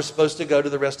forgot they were supposed to go to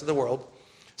the rest of the world.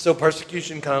 So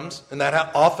persecution comes, and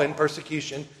that often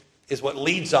persecution is what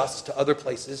leads us to other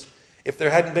places. If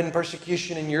there hadn't been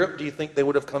persecution in Europe, do you think they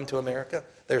would have come to America?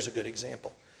 There's a good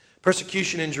example.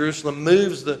 Persecution in Jerusalem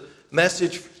moves the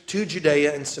message to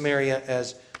Judea and Samaria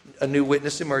as a new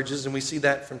witness emerges, and we see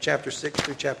that from chapter 6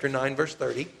 through chapter 9, verse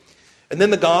 30. And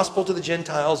then the gospel to the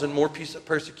Gentiles and more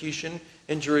persecution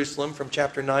in Jerusalem from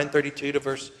chapter 9:32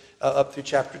 to up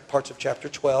through parts of chapter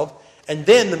 12. And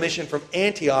then the mission from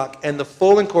Antioch and the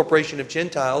full incorporation of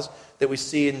Gentiles that we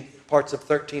see in parts of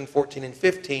 13, 14, and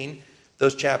 15,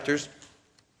 those chapters.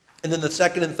 And then the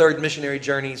second and third missionary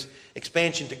journeys,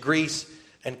 expansion to Greece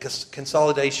and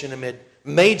consolidation amid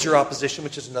major opposition,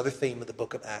 which is another theme of the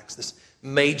book of Acts. This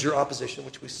major opposition,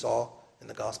 which we saw in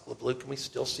the Gospel of Luke and we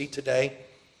still see today.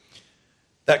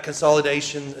 That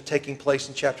consolidation taking place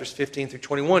in chapters 15 through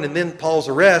 21. And then Paul's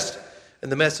arrest,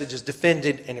 and the message is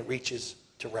defended and it reaches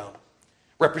to Rome,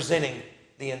 representing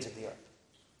the ends of the earth.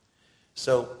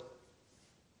 So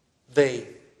they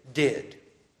did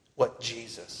what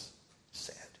Jesus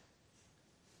said.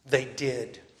 They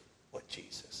did what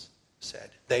Jesus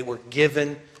said. They were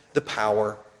given the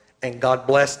power, and God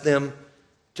blessed them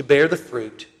to bear the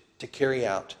fruit, to carry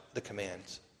out the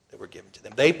commands that were given to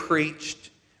them. They preached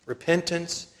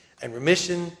repentance and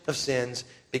remission of sins,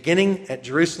 beginning at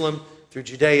Jerusalem through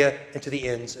Judea and to the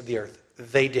ends of the earth.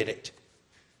 They did it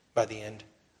by the end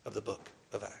of the book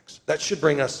of Acts. That should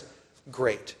bring us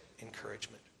great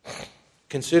encouragement,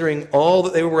 considering all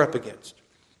that they were up against,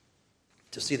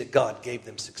 to see that God gave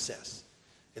them success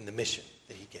in the mission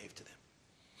that he gave to them.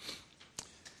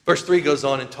 Verse 3 goes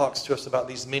on and talks to us about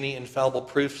these many infallible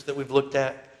proofs that we've looked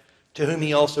at, to whom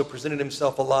he also presented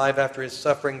himself alive after his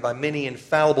suffering by many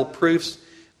infallible proofs,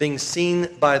 being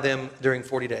seen by them during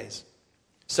 40 days.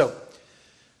 So,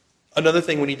 another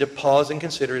thing we need to pause and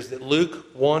consider is that Luke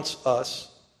wants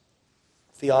us,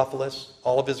 Theophilus,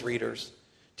 all of his readers,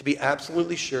 to be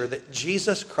absolutely sure that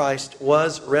Jesus Christ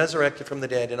was resurrected from the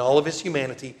dead in all of his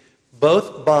humanity,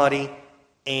 both body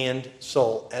and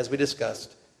soul, as we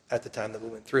discussed at the time that we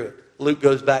went through it. Luke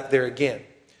goes back there again.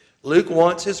 Luke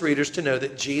wants his readers to know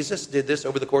that Jesus did this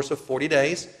over the course of 40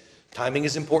 days. Timing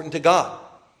is important to God.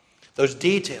 Those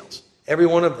details, every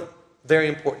one of them, very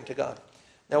important to God.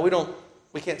 Now,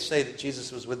 we can't say that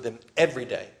Jesus was with them every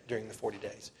day during the 40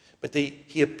 days, but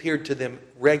he appeared to them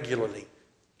regularly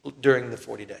during the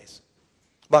 40 days.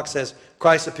 Bach says,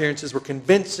 Christ's appearances were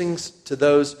convincing to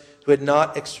those who had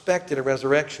not expected a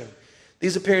resurrection.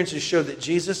 These appearances show that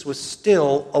Jesus was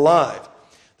still alive.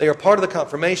 They are part of the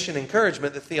confirmation and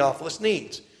encouragement that Theophilus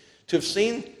needs. To have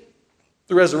seen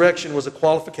the resurrection was a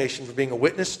qualification for being a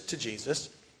witness to Jesus.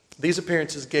 These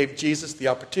appearances gave Jesus the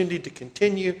opportunity to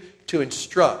continue to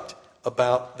instruct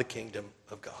about the kingdom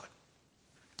of God.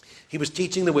 He was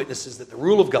teaching the witnesses that the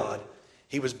rule of God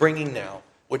he was bringing now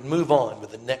would move on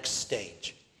with the next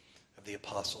stage of the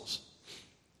apostles'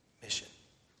 mission.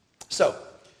 So,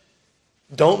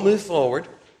 don't move forward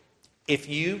if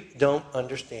you don't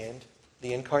understand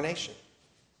the incarnation.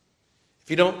 If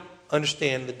you don't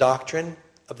understand the doctrine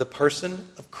of the person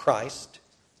of Christ,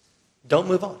 don't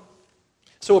move on.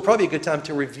 So it'll probably be a good time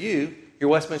to review your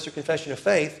Westminster Confession of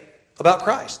Faith about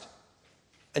Christ.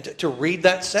 And to read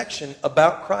that section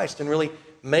about Christ and really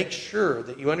make sure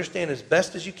that you understand as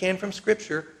best as you can from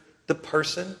Scripture the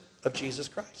person of Jesus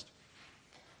Christ.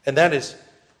 And that is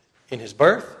in his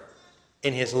birth,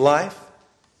 in his life,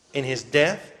 in his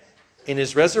death, in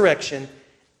his resurrection,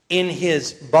 in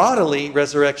his bodily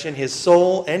resurrection, his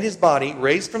soul and his body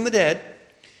raised from the dead,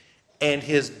 and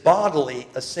his bodily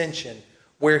ascension,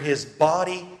 where his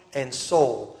body and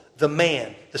soul, the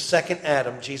man, the second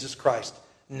Adam, Jesus Christ,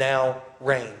 now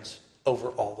reigns over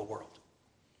all the world.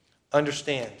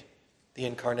 Understand the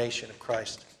incarnation of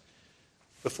Christ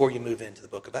before you move into the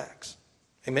book of Acts.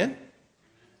 Amen?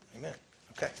 Amen.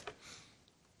 Okay.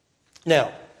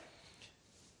 Now,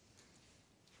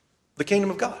 the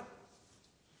kingdom of God.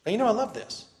 Now, I love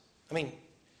this. If you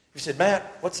said,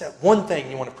 Matt, what's that one thing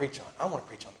you want to preach on? I want to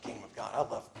preach on the kingdom of God. I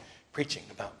love preaching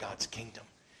about God's kingdom.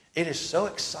 It is so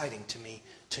exciting to me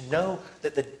to know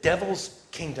that the devil's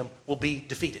kingdom will be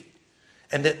defeated,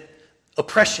 and that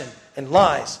oppression and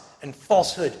lies and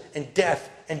falsehood and death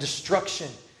and destruction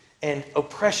and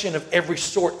oppression of every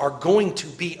sort are going to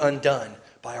be undone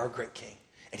by our great King.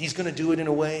 And he's going to do it in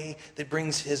a way that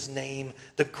brings his name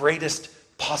the greatest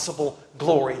possible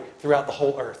glory throughout the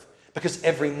whole earth. Because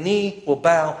every knee will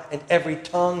bow and every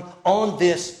tongue on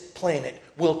this planet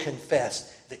will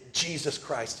confess that Jesus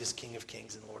Christ is King of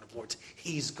Kings and Lord of Lords.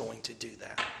 He's going to do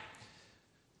that.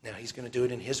 Now, he's going to do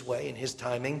it in his way, in his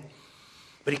timing.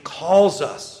 But he calls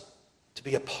us to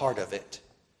be a part of it,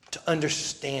 to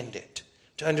understand it,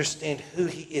 to understand who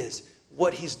he is,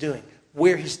 what he's doing,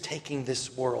 where he's taking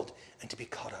this world, and to be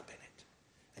caught up in it,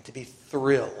 and to be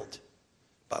thrilled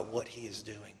by what he is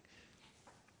doing.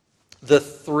 The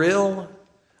thrill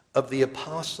of the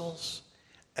apostles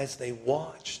as they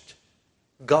watched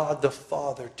God the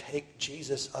Father take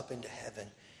Jesus up into heaven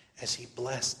as he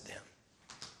blessed them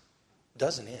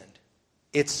doesn't end.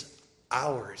 It's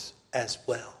ours as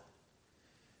well.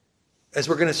 As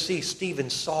we're going to see, Stephen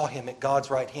saw him at God's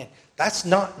right hand. That's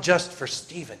not just for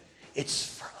Stephen.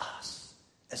 It's for us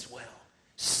as well.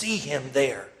 See him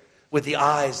there with the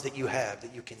eyes that you have,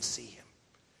 that you can see him.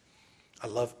 I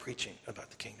love preaching about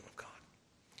the kingdom of God.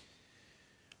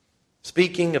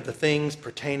 Speaking of the things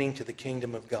pertaining to the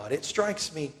kingdom of God, it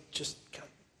strikes me just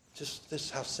this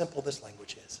how simple this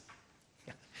language is.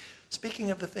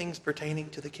 Speaking of the things pertaining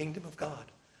to the kingdom of God.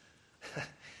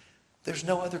 There's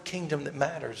no other kingdom that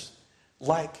matters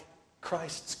like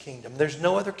Christ's kingdom. There's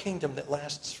no other kingdom that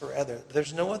lasts forever.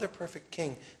 There's no other perfect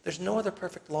king. There's no other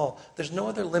perfect law. There's no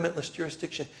other limitless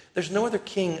jurisdiction. There's no other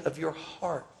king of your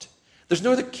heart. There's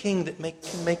no other king that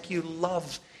can make you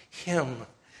love him.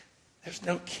 There's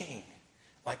no king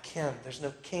like him. There's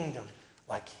no kingdom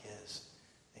like his.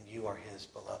 And you are his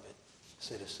beloved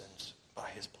citizens by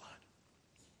his blood.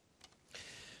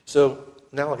 So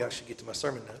now I'll actually get to my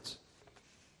sermon notes.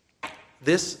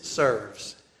 This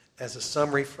serves as a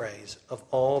summary phrase of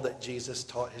all that Jesus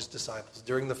taught his disciples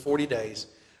during the 40 days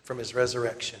from his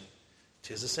resurrection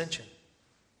to his ascension.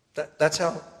 That's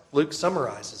how Luke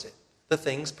summarizes it. The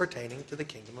things pertaining to the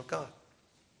kingdom of God.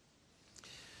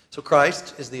 So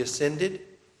Christ is the ascended.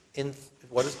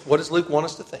 What does Luke want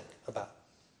us to think about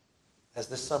as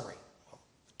this summary? Well,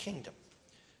 the kingdom.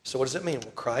 So what does it mean?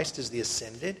 Well, Christ is the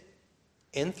ascended,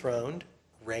 enthroned,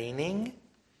 reigning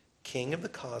king of the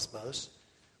cosmos,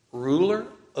 ruler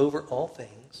over all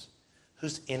things,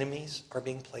 whose enemies are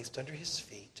being placed under his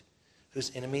feet,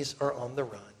 whose enemies are on the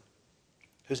run,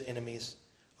 whose enemies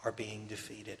are being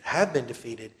defeated, have been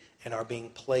defeated, and are being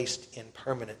placed in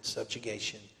permanent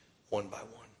subjugation one by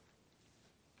one.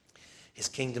 His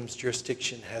kingdom's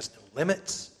jurisdiction has no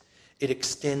limits. It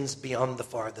extends beyond the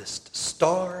farthest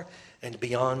star and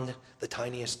beyond the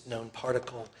tiniest known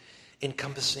particle,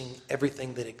 encompassing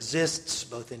everything that exists,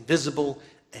 both invisible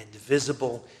and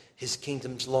visible. His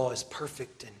kingdom's law is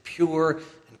perfect and pure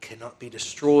and cannot be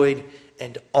destroyed,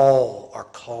 and all are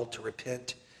called to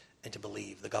repent and to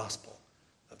believe the gospel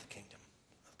of the kingdom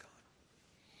of God.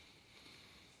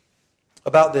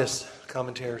 About this,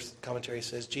 commentary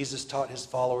says, Jesus taught his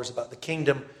followers about the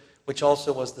kingdom, which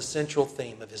also was the central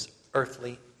theme of his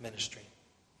earthly ministry.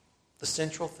 The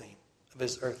central theme of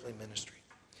his earthly ministry.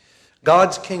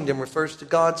 God's kingdom refers to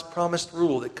God's promised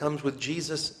rule that comes with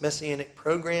Jesus' messianic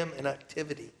program and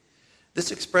activity.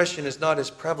 This expression is not as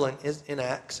prevalent in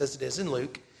Acts as it is in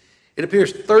Luke. It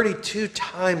appears 32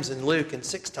 times in Luke and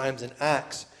 6 times in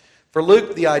Acts. For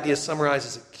Luke, the idea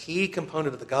summarizes a key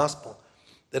component of the gospel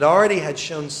that already had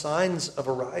shown signs of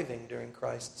arriving during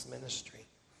Christ's ministry.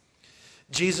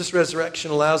 Jesus' resurrection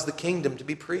allows the kingdom to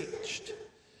be preached.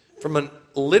 From a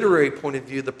literary point of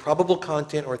view, the probable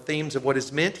content or themes of what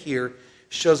is meant here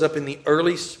shows up in the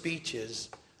early speeches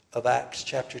of Acts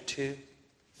chapter 2,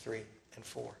 3, and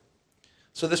 4.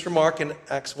 So this remark in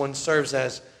Acts 1 serves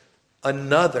as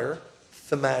another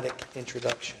thematic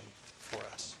introduction for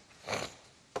us.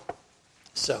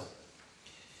 So,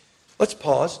 let's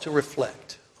pause to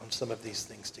reflect on some of these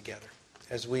things together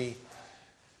as we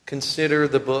consider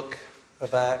the book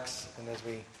of Acts and as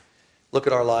we look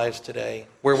at our lives today,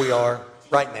 where we are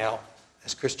right now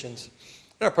as Christians,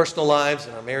 in our personal lives,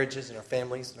 in our marriages, in our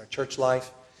families, in our church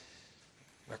life,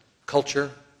 our culture,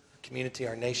 our community,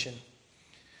 our nation.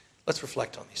 Let's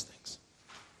reflect on these things.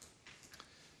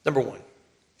 Number 1,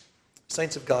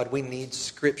 saints of God, we need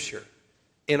Scripture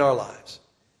in our lives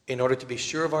in order to be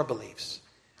sure of our beliefs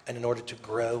and in order to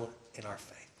grow in our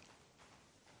faith.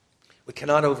 We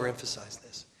cannot overemphasize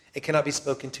this. It cannot be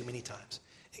spoken too many times.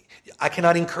 I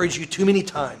cannot encourage you too many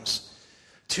times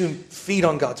to feed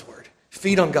on God's word.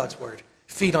 Feed on God's word.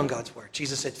 Feed on God's word.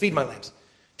 Jesus said, feed my lambs.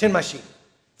 Tend my sheep.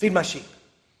 Feed my sheep.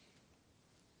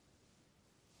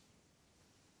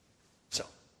 So,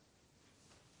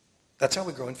 that's how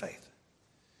we grow in faith.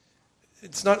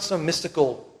 It's not some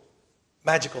mystical,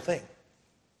 magical thing.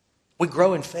 We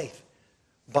grow in faith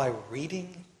by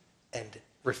reading and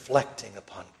reflecting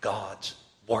upon God's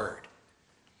Word.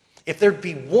 If there'd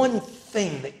be one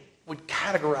thing that would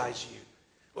categorize you,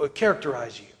 or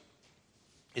characterize you,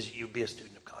 is that you'd be a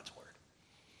student of God's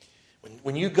Word.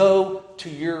 When you go to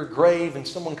your grave and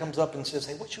someone comes up and says,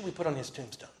 hey, what should we put on his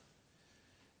tombstone?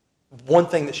 One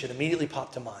thing that should immediately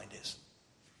pop to mind is,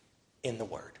 in the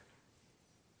Word.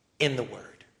 In the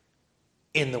Word.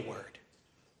 In the Word.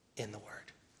 In the Word.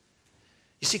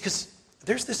 You see, because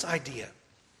there's this idea.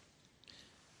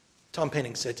 Tom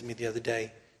Penning said to me the other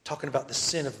day, talking about the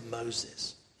sin of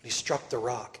Moses, when he struck the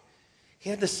rock, he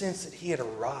had the sense that he had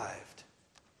arrived.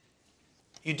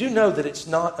 You do know that it's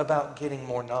not about getting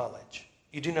more knowledge.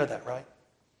 You do know that, right?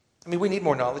 I mean, we need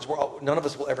more knowledge. None of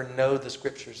us will ever know the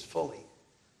Scriptures fully.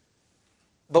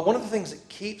 But one of the things that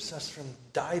keeps us from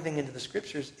diving into the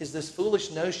Scriptures is this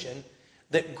foolish notion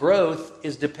that growth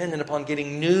is dependent upon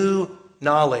getting new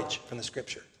knowledge from the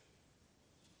Scripture.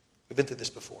 We've been through this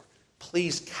before.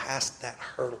 Please cast that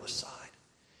hurdle aside.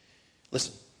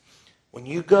 Listen, when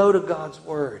you go to God's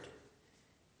Word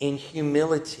in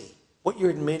humility, what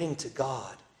you're admitting to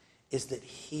God is that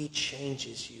He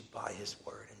changes you by His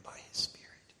Word and by His Spirit,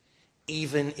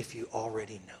 even if you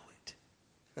already know it.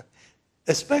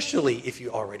 Especially if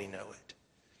you already know it.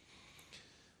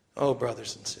 Oh,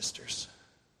 brothers and sisters,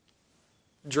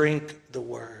 drink the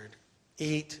Word,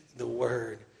 eat the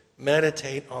Word,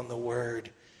 meditate on the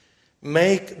Word.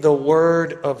 Make the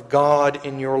Word of God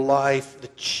in your life the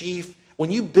chief. When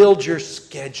you build your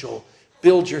schedule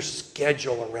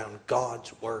around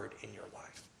God's Word in your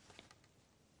life.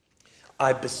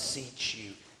 I beseech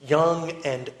you, young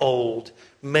and old,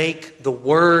 make the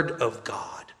Word of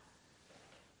God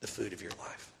the food of your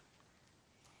life.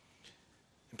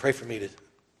 And pray for me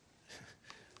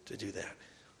to do that.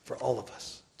 For all of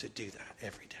us to do that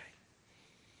every day.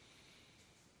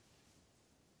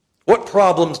 What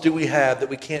problems do we have that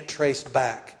we can't trace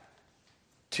back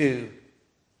to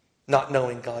not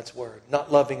knowing God's Word,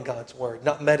 not loving God's Word,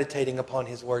 not meditating upon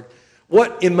His Word?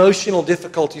 What emotional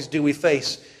difficulties do we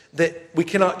face that we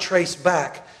cannot trace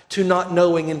back to not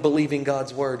knowing and believing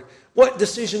God's Word? What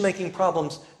decision-making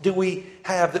problems do we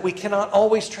have that we cannot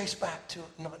always trace back to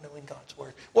not knowing God's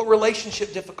Word? What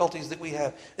relationship difficulties that we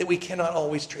have that we cannot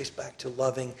always trace back to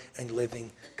loving and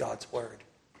living God's Word?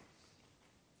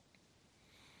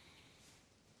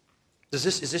 Is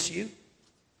this you?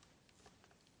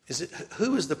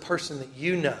 Who is the person that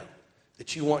you know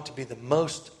that you want to be the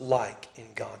most like in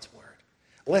God's Word?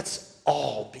 Let's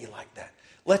all be like that.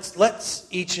 Let's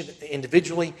each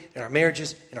individually, in our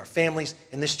marriages, in our families,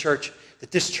 in this church,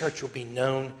 that this church will be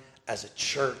known as a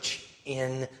church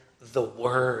in the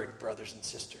Word, brothers and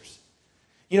sisters.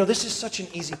 You know, this is such an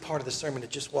easy part of the sermon to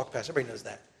just walk past. Everybody knows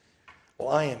that. Well,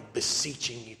 I am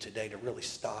beseeching you today to really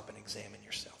stop and examine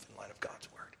yourself in light of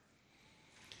God's Word.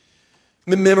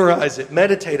 Memorize it,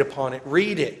 meditate upon it,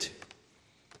 read it.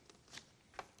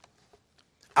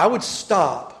 I would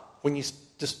stop when you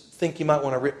just think you might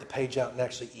want to rip the page out and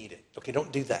actually eat it. Okay,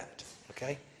 don't do that.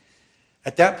 Okay?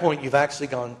 At that point, you've actually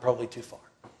gone probably too far.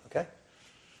 Okay?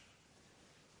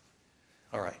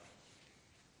 All right.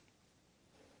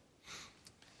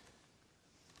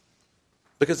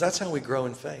 Because that's how we grow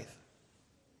in faith.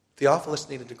 Theophilus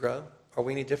needed to grow. Are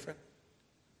we any different?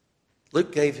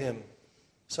 Luke gave him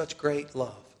such great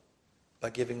love by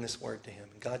giving this Word to him.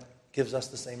 And God gives us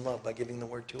the same love by giving the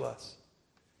Word to us.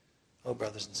 Oh,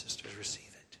 brothers and sisters, receive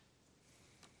it.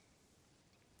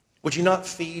 Would you not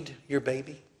feed your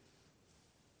baby?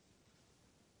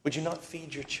 Would you not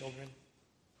feed your children?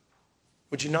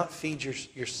 Would you not feed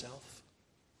yourself?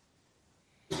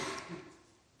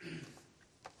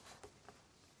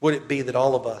 Would it be that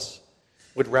all of us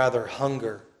would rather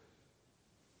hunger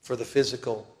for the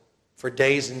physical for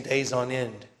days and days on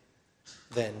end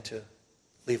than to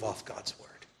leave off God's Word?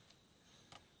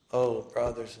 Oh,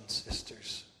 brothers and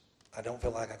sisters, I don't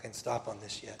feel like I can stop on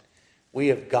this yet. We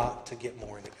have got to get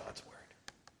more into God's Word.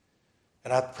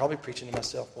 And I'm probably preaching to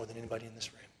myself more than anybody in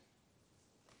this room.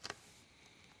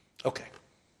 Okay,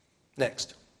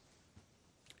 next.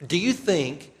 Do you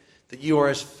think that you are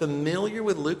as familiar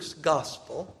with Luke's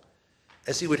gospel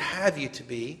as he would have you to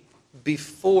be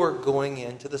before going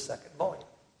into the second volume?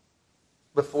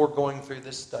 Before going through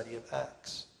this study of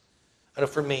Acts? I know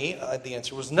for me, the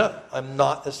answer was no. I'm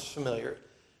not as familiar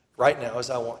right now as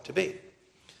I want to be.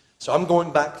 So I'm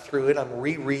going back through it. I'm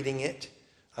rereading it.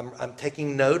 I'm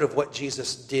taking note of what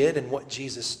Jesus did and what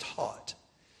Jesus taught,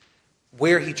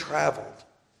 where he traveled.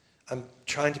 I'm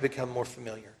trying to become more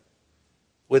familiar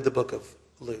with the book of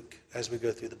Luke as we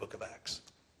go through the book of Acts.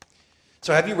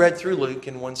 So have you read through Luke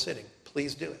in one sitting?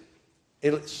 Please do it.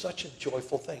 It's such a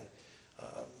joyful thing.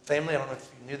 family, I don't know if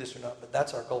you knew this or not, but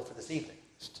that's our goal for this evening,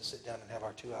 is to sit down and have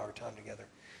our 2-hour time together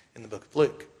in the book of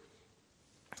Luke.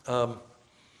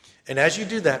 And as you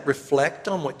do that, reflect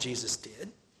on what Jesus did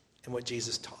and what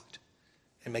Jesus taught.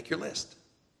 And make your list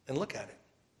and look at it.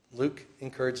 Luke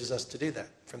encourages us to do that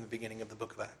from the beginning of the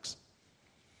book of Acts.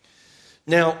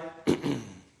 Now,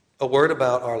 a word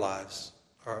about our lives.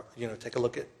 Take a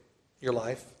look at your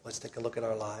life. Let's take a look at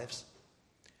our lives.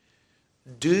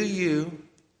 Do you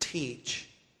teach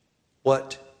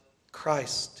what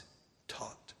Christ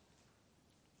taught?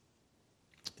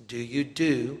 Do you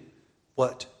do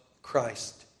what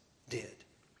Christ did?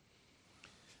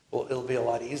 Well, it'll be a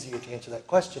lot easier to answer that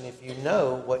question if you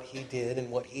know what he did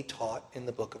and what he taught in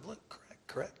the book of Luke.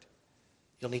 Correct?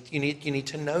 You need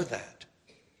to know that.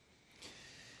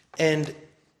 And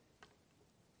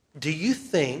do you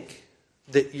think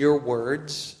that your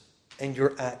words and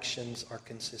your actions are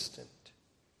consistent?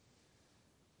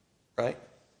 Right?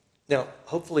 Now,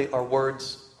 hopefully our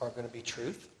words are going to be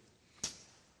truth,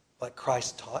 like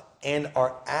Christ taught, and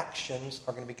our actions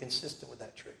are going to be consistent with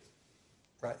that truth.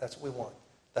 Right? That's what we want.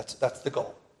 That's the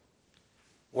goal.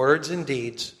 Words and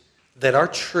deeds that are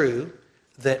true,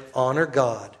 that honor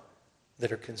God,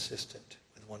 that are consistent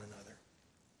with one another.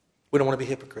 We don't want to be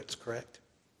hypocrites, correct?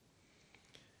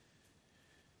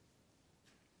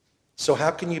 So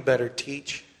how can you better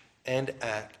teach and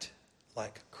act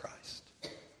like Christ?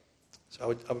 So I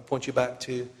would point you back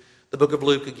to the book of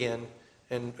Luke again.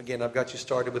 And again, I've got you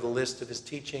started with a list of his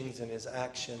teachings and his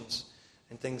actions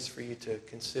and things for you to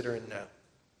consider and know.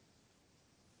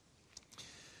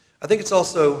 I think it's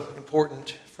also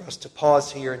important for us to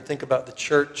pause here and think about the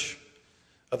church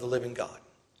of the living God.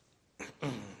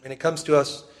 And it comes to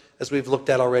us as we've looked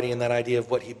at already in that idea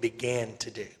of what he began to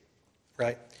do,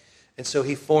 right? And so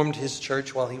he formed his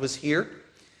church while he was here.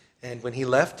 And when he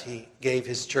left, he gave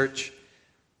his church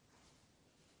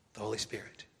the Holy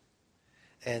Spirit.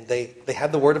 And they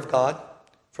had the Word of God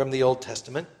from the Old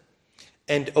Testament.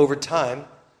 And over time,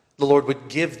 the Lord would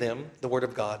give them the Word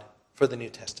of God for the New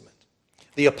Testament.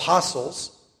 The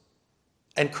apostles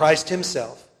and Christ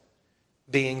himself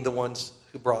being the ones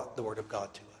who brought the Word of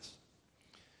God to us.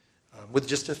 With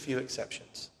just a few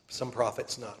exceptions. Some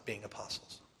prophets not being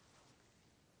apostles.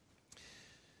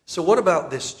 So what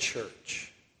about this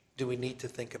church do we need to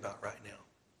think about right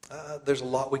now? There's a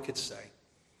lot we could say.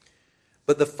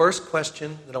 But the first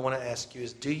question that I want to ask you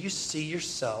is, do you see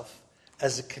yourself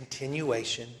as a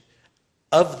continuation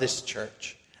of this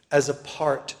church, as a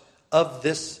part of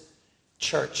this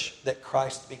church that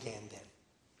Christ began in?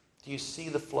 Do you see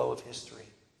the flow of history?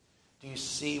 Do you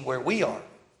see where we are,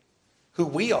 who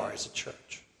we are as a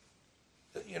church?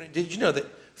 Did you know that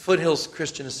Foothills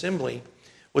Christian Assembly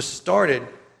was started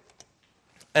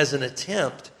as an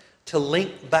attempt to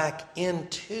link back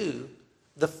into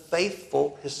the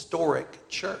faithful historic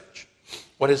church,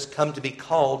 what has come to be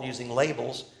called, using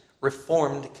labels,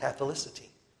 Reformed Catholicity,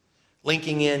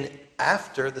 linking in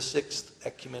after the Sixth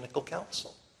Ecumenical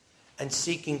Council and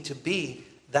seeking to be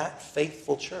that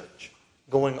faithful church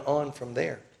going on from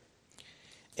there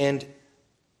and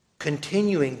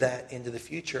continuing that into the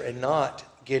future and not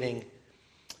getting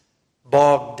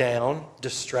bogged down,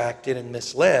 distracted, and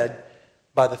misled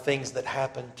by the things that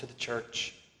happened to the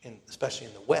church, especially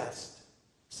in the West,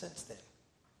 since then.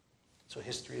 So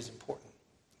history is important.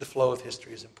 The flow of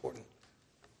history is important.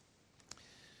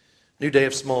 New Day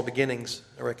of Small Beginnings,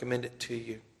 I recommend it to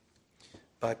you,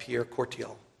 by Pierre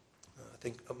Cortial. I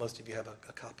think most of you have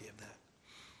a copy of that.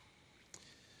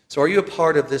 So are you a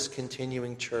part of this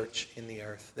continuing church in the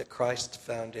earth that Christ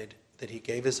founded, that he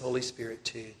gave his Holy Spirit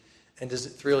to? And does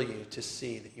it thrill you to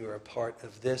see that you are a part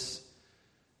of this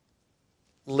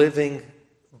living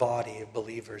body of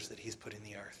believers that he's put in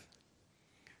the earth?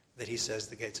 That he says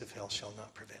the gates of hell shall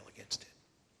not prevail against it.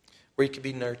 Where you can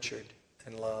be nurtured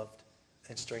and loved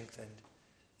and strengthened,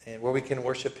 and where we can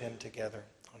worship him together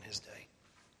on his day.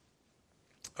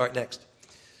 All right, next.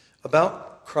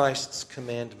 About Christ's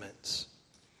commandments.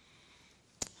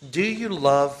 Do you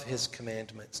love his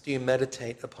commandments? Do you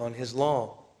meditate upon his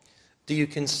law? Do you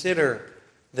consider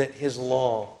that his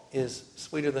law is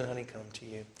sweeter than honeycomb to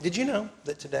you? Did you know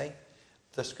that today,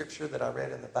 the scripture that I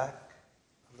read in the back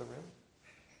of the room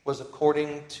was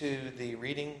according to the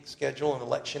reading schedule and the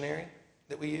lectionary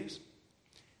that we use?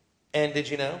 And did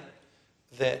you know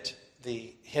that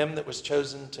the hymn that was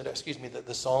chosen today,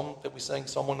 the psalm that we sang,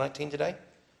 Psalm 119 today,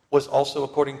 was also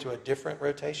according to a different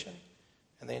rotation?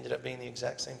 And they ended up being the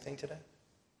exact same thing today?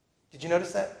 Did you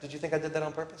notice that? Did you think I did that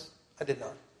on purpose? I did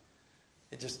not.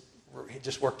 It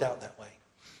just worked out that way.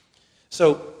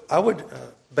 So I would,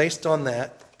 based on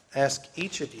that, ask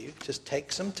each of you to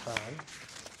take some time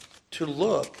to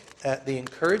look at the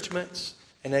encouragements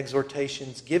and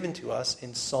exhortations given to us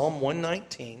in Psalm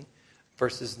 119,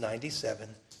 verses 97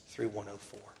 through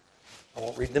 104. I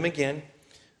won't read them again,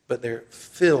 but they're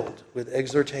filled with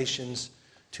exhortations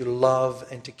to love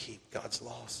and to keep God's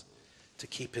laws, to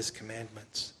keep His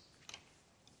commandments.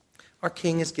 Our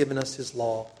King has given us His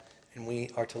law, and we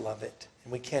are to love it,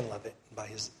 and we can love it by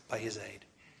His aid.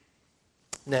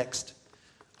 Next,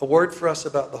 a word for us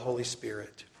about the Holy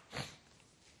Spirit.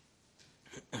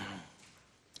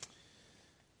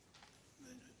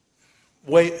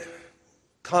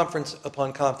 Conference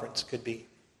upon conference could be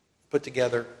put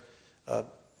together.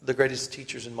 The greatest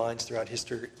teachers and minds throughout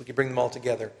history, we could bring them all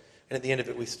together, and at the end of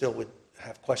it, we still would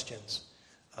have questions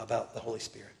about the Holy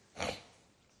Spirit.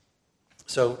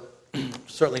 So,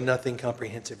 certainly nothing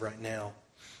comprehensive right now.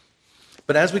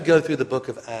 But as we go through the book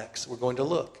of Acts, we're going to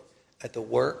look at the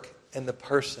work and the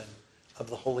person of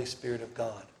the Holy Spirit of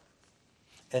God.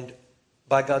 And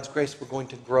by God's grace, we're going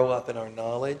to grow up in our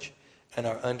knowledge and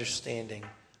our understanding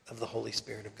of the Holy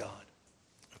Spirit of God.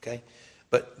 Okay?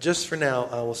 But just for now,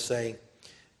 I will say,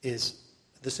 is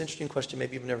this interesting question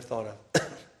maybe you've never thought of.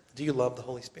 Do you love the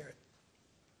Holy Spirit?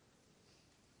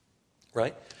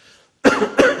 Right?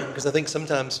 Because I think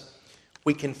sometimes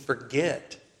we can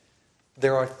forget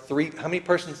there are three. How many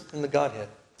persons in the Godhead?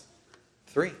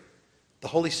 3. The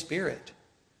Holy Spirit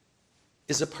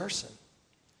is a person.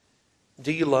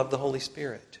 Do you love the Holy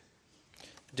Spirit?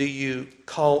 Do you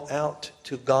call out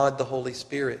to God the Holy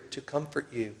Spirit to comfort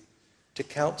you, to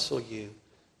counsel you,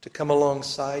 to come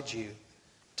alongside you,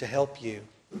 to help you?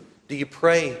 Do you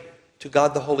pray to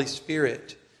God the Holy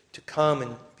Spirit to come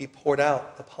and be poured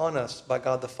out upon us by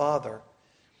God the Father?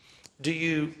 Do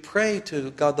you pray to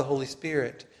God the Holy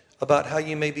Spirit about how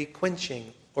you may be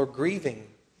quenching or grieving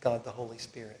God the Holy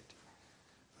Spirit?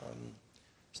 I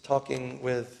was talking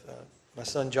with my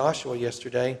son Joshua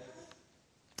yesterday,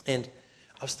 and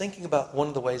I was thinking about one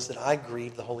of the ways that I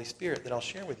grieve the Holy Spirit that I'll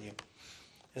share with you.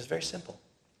 It's very simple.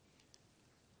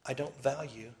 I don't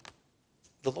value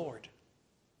the Lord.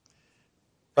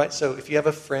 Right? So if you have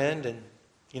a friend and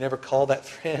you never call that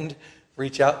friend,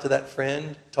 reach out to that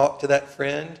friend, talk to that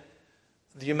friend,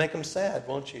 you make them sad,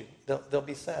 won't you? They'll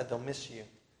be sad. They'll miss you.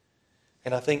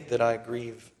 And I think that I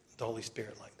grieve the Holy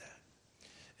Spirit like that.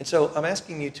 And so I'm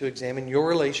asking you to examine your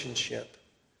relationship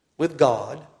with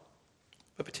God,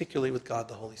 but particularly with God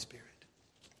the Holy Spirit.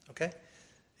 Okay?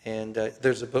 And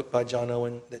there's a book by John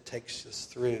Owen that takes us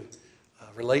through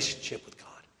relationship with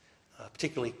God,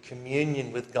 particularly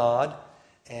communion with God.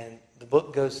 And the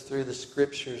book goes through the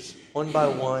scriptures one by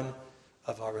one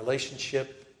of our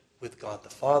relationship with God the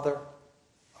Father,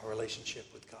 our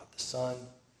relationship with God the Son,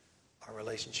 our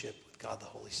relationship with God the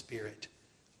Holy Spirit,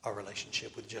 our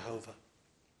relationship with Jehovah.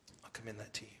 I'll commend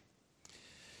that to you.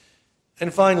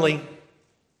 And finally,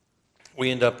 we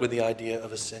end up with the idea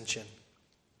of ascension.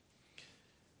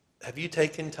 Have you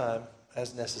taken time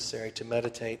as necessary to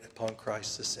meditate upon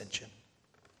Christ's ascension?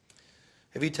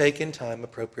 Have you taken time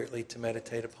appropriately to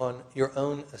meditate upon your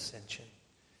own ascension?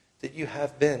 That you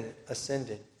have been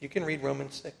ascended. You can read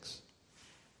Romans 6.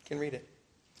 You can read it.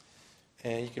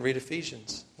 And you can read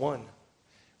Ephesians 1.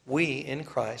 We in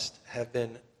Christ have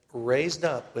been raised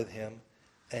up with Him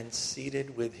and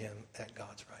seated with Him at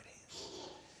God's right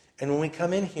hand. And when we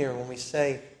come in here, when we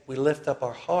say we lift up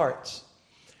our hearts,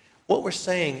 what we're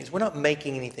saying is we're not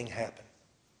making anything happen.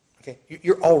 Okay?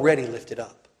 You're already lifted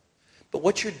up. But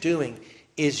what you're doing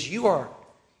is you are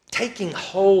taking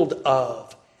hold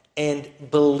of and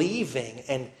believing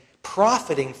and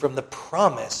profiting from the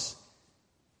promise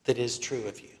that is true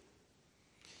of you.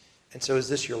 And so is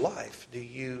this your life? Do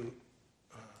you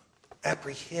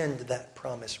apprehend that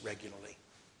promise regularly?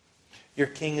 Your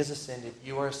King is ascended.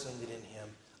 You are ascended in Him.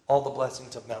 All the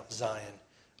blessings of Mount Zion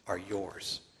are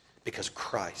yours because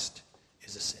Christ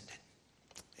is ascended.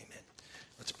 Amen.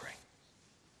 Let's pray.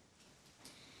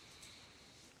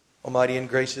 Almighty and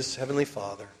gracious Heavenly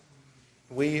Father,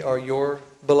 we are your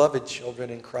beloved children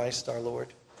in Christ our Lord,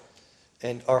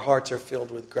 and our hearts are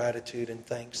filled with gratitude and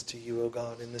thanks to you, O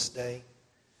God, in this day.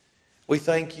 We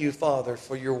thank you, Father,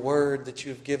 for your word that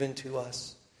you have given to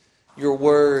us. Your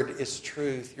word is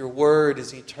truth. Your word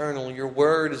is eternal. Your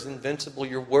word is invincible.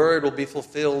 Your word will be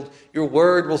fulfilled. Your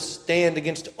word will stand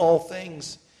against all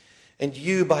things. And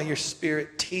you, by your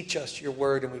Spirit, teach us your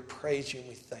word, and we praise you and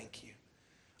we thank you.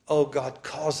 Oh God,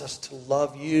 cause us to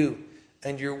love you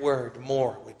and your word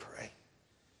more, we pray.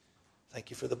 Thank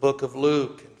you for the book of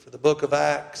Luke and for the book of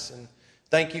Acts, and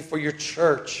thank you for your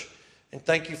church. And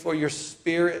thank you for your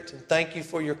Spirit. And thank you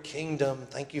for your kingdom.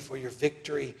 Thank you for your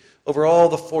victory over all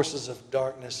the forces of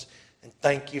darkness. And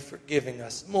thank you for giving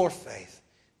us more faith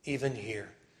even here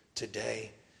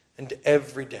today and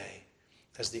every day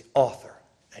as the author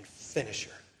and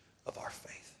finisher of our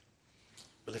faith.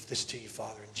 We lift this to you,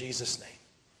 Father, in Jesus' name.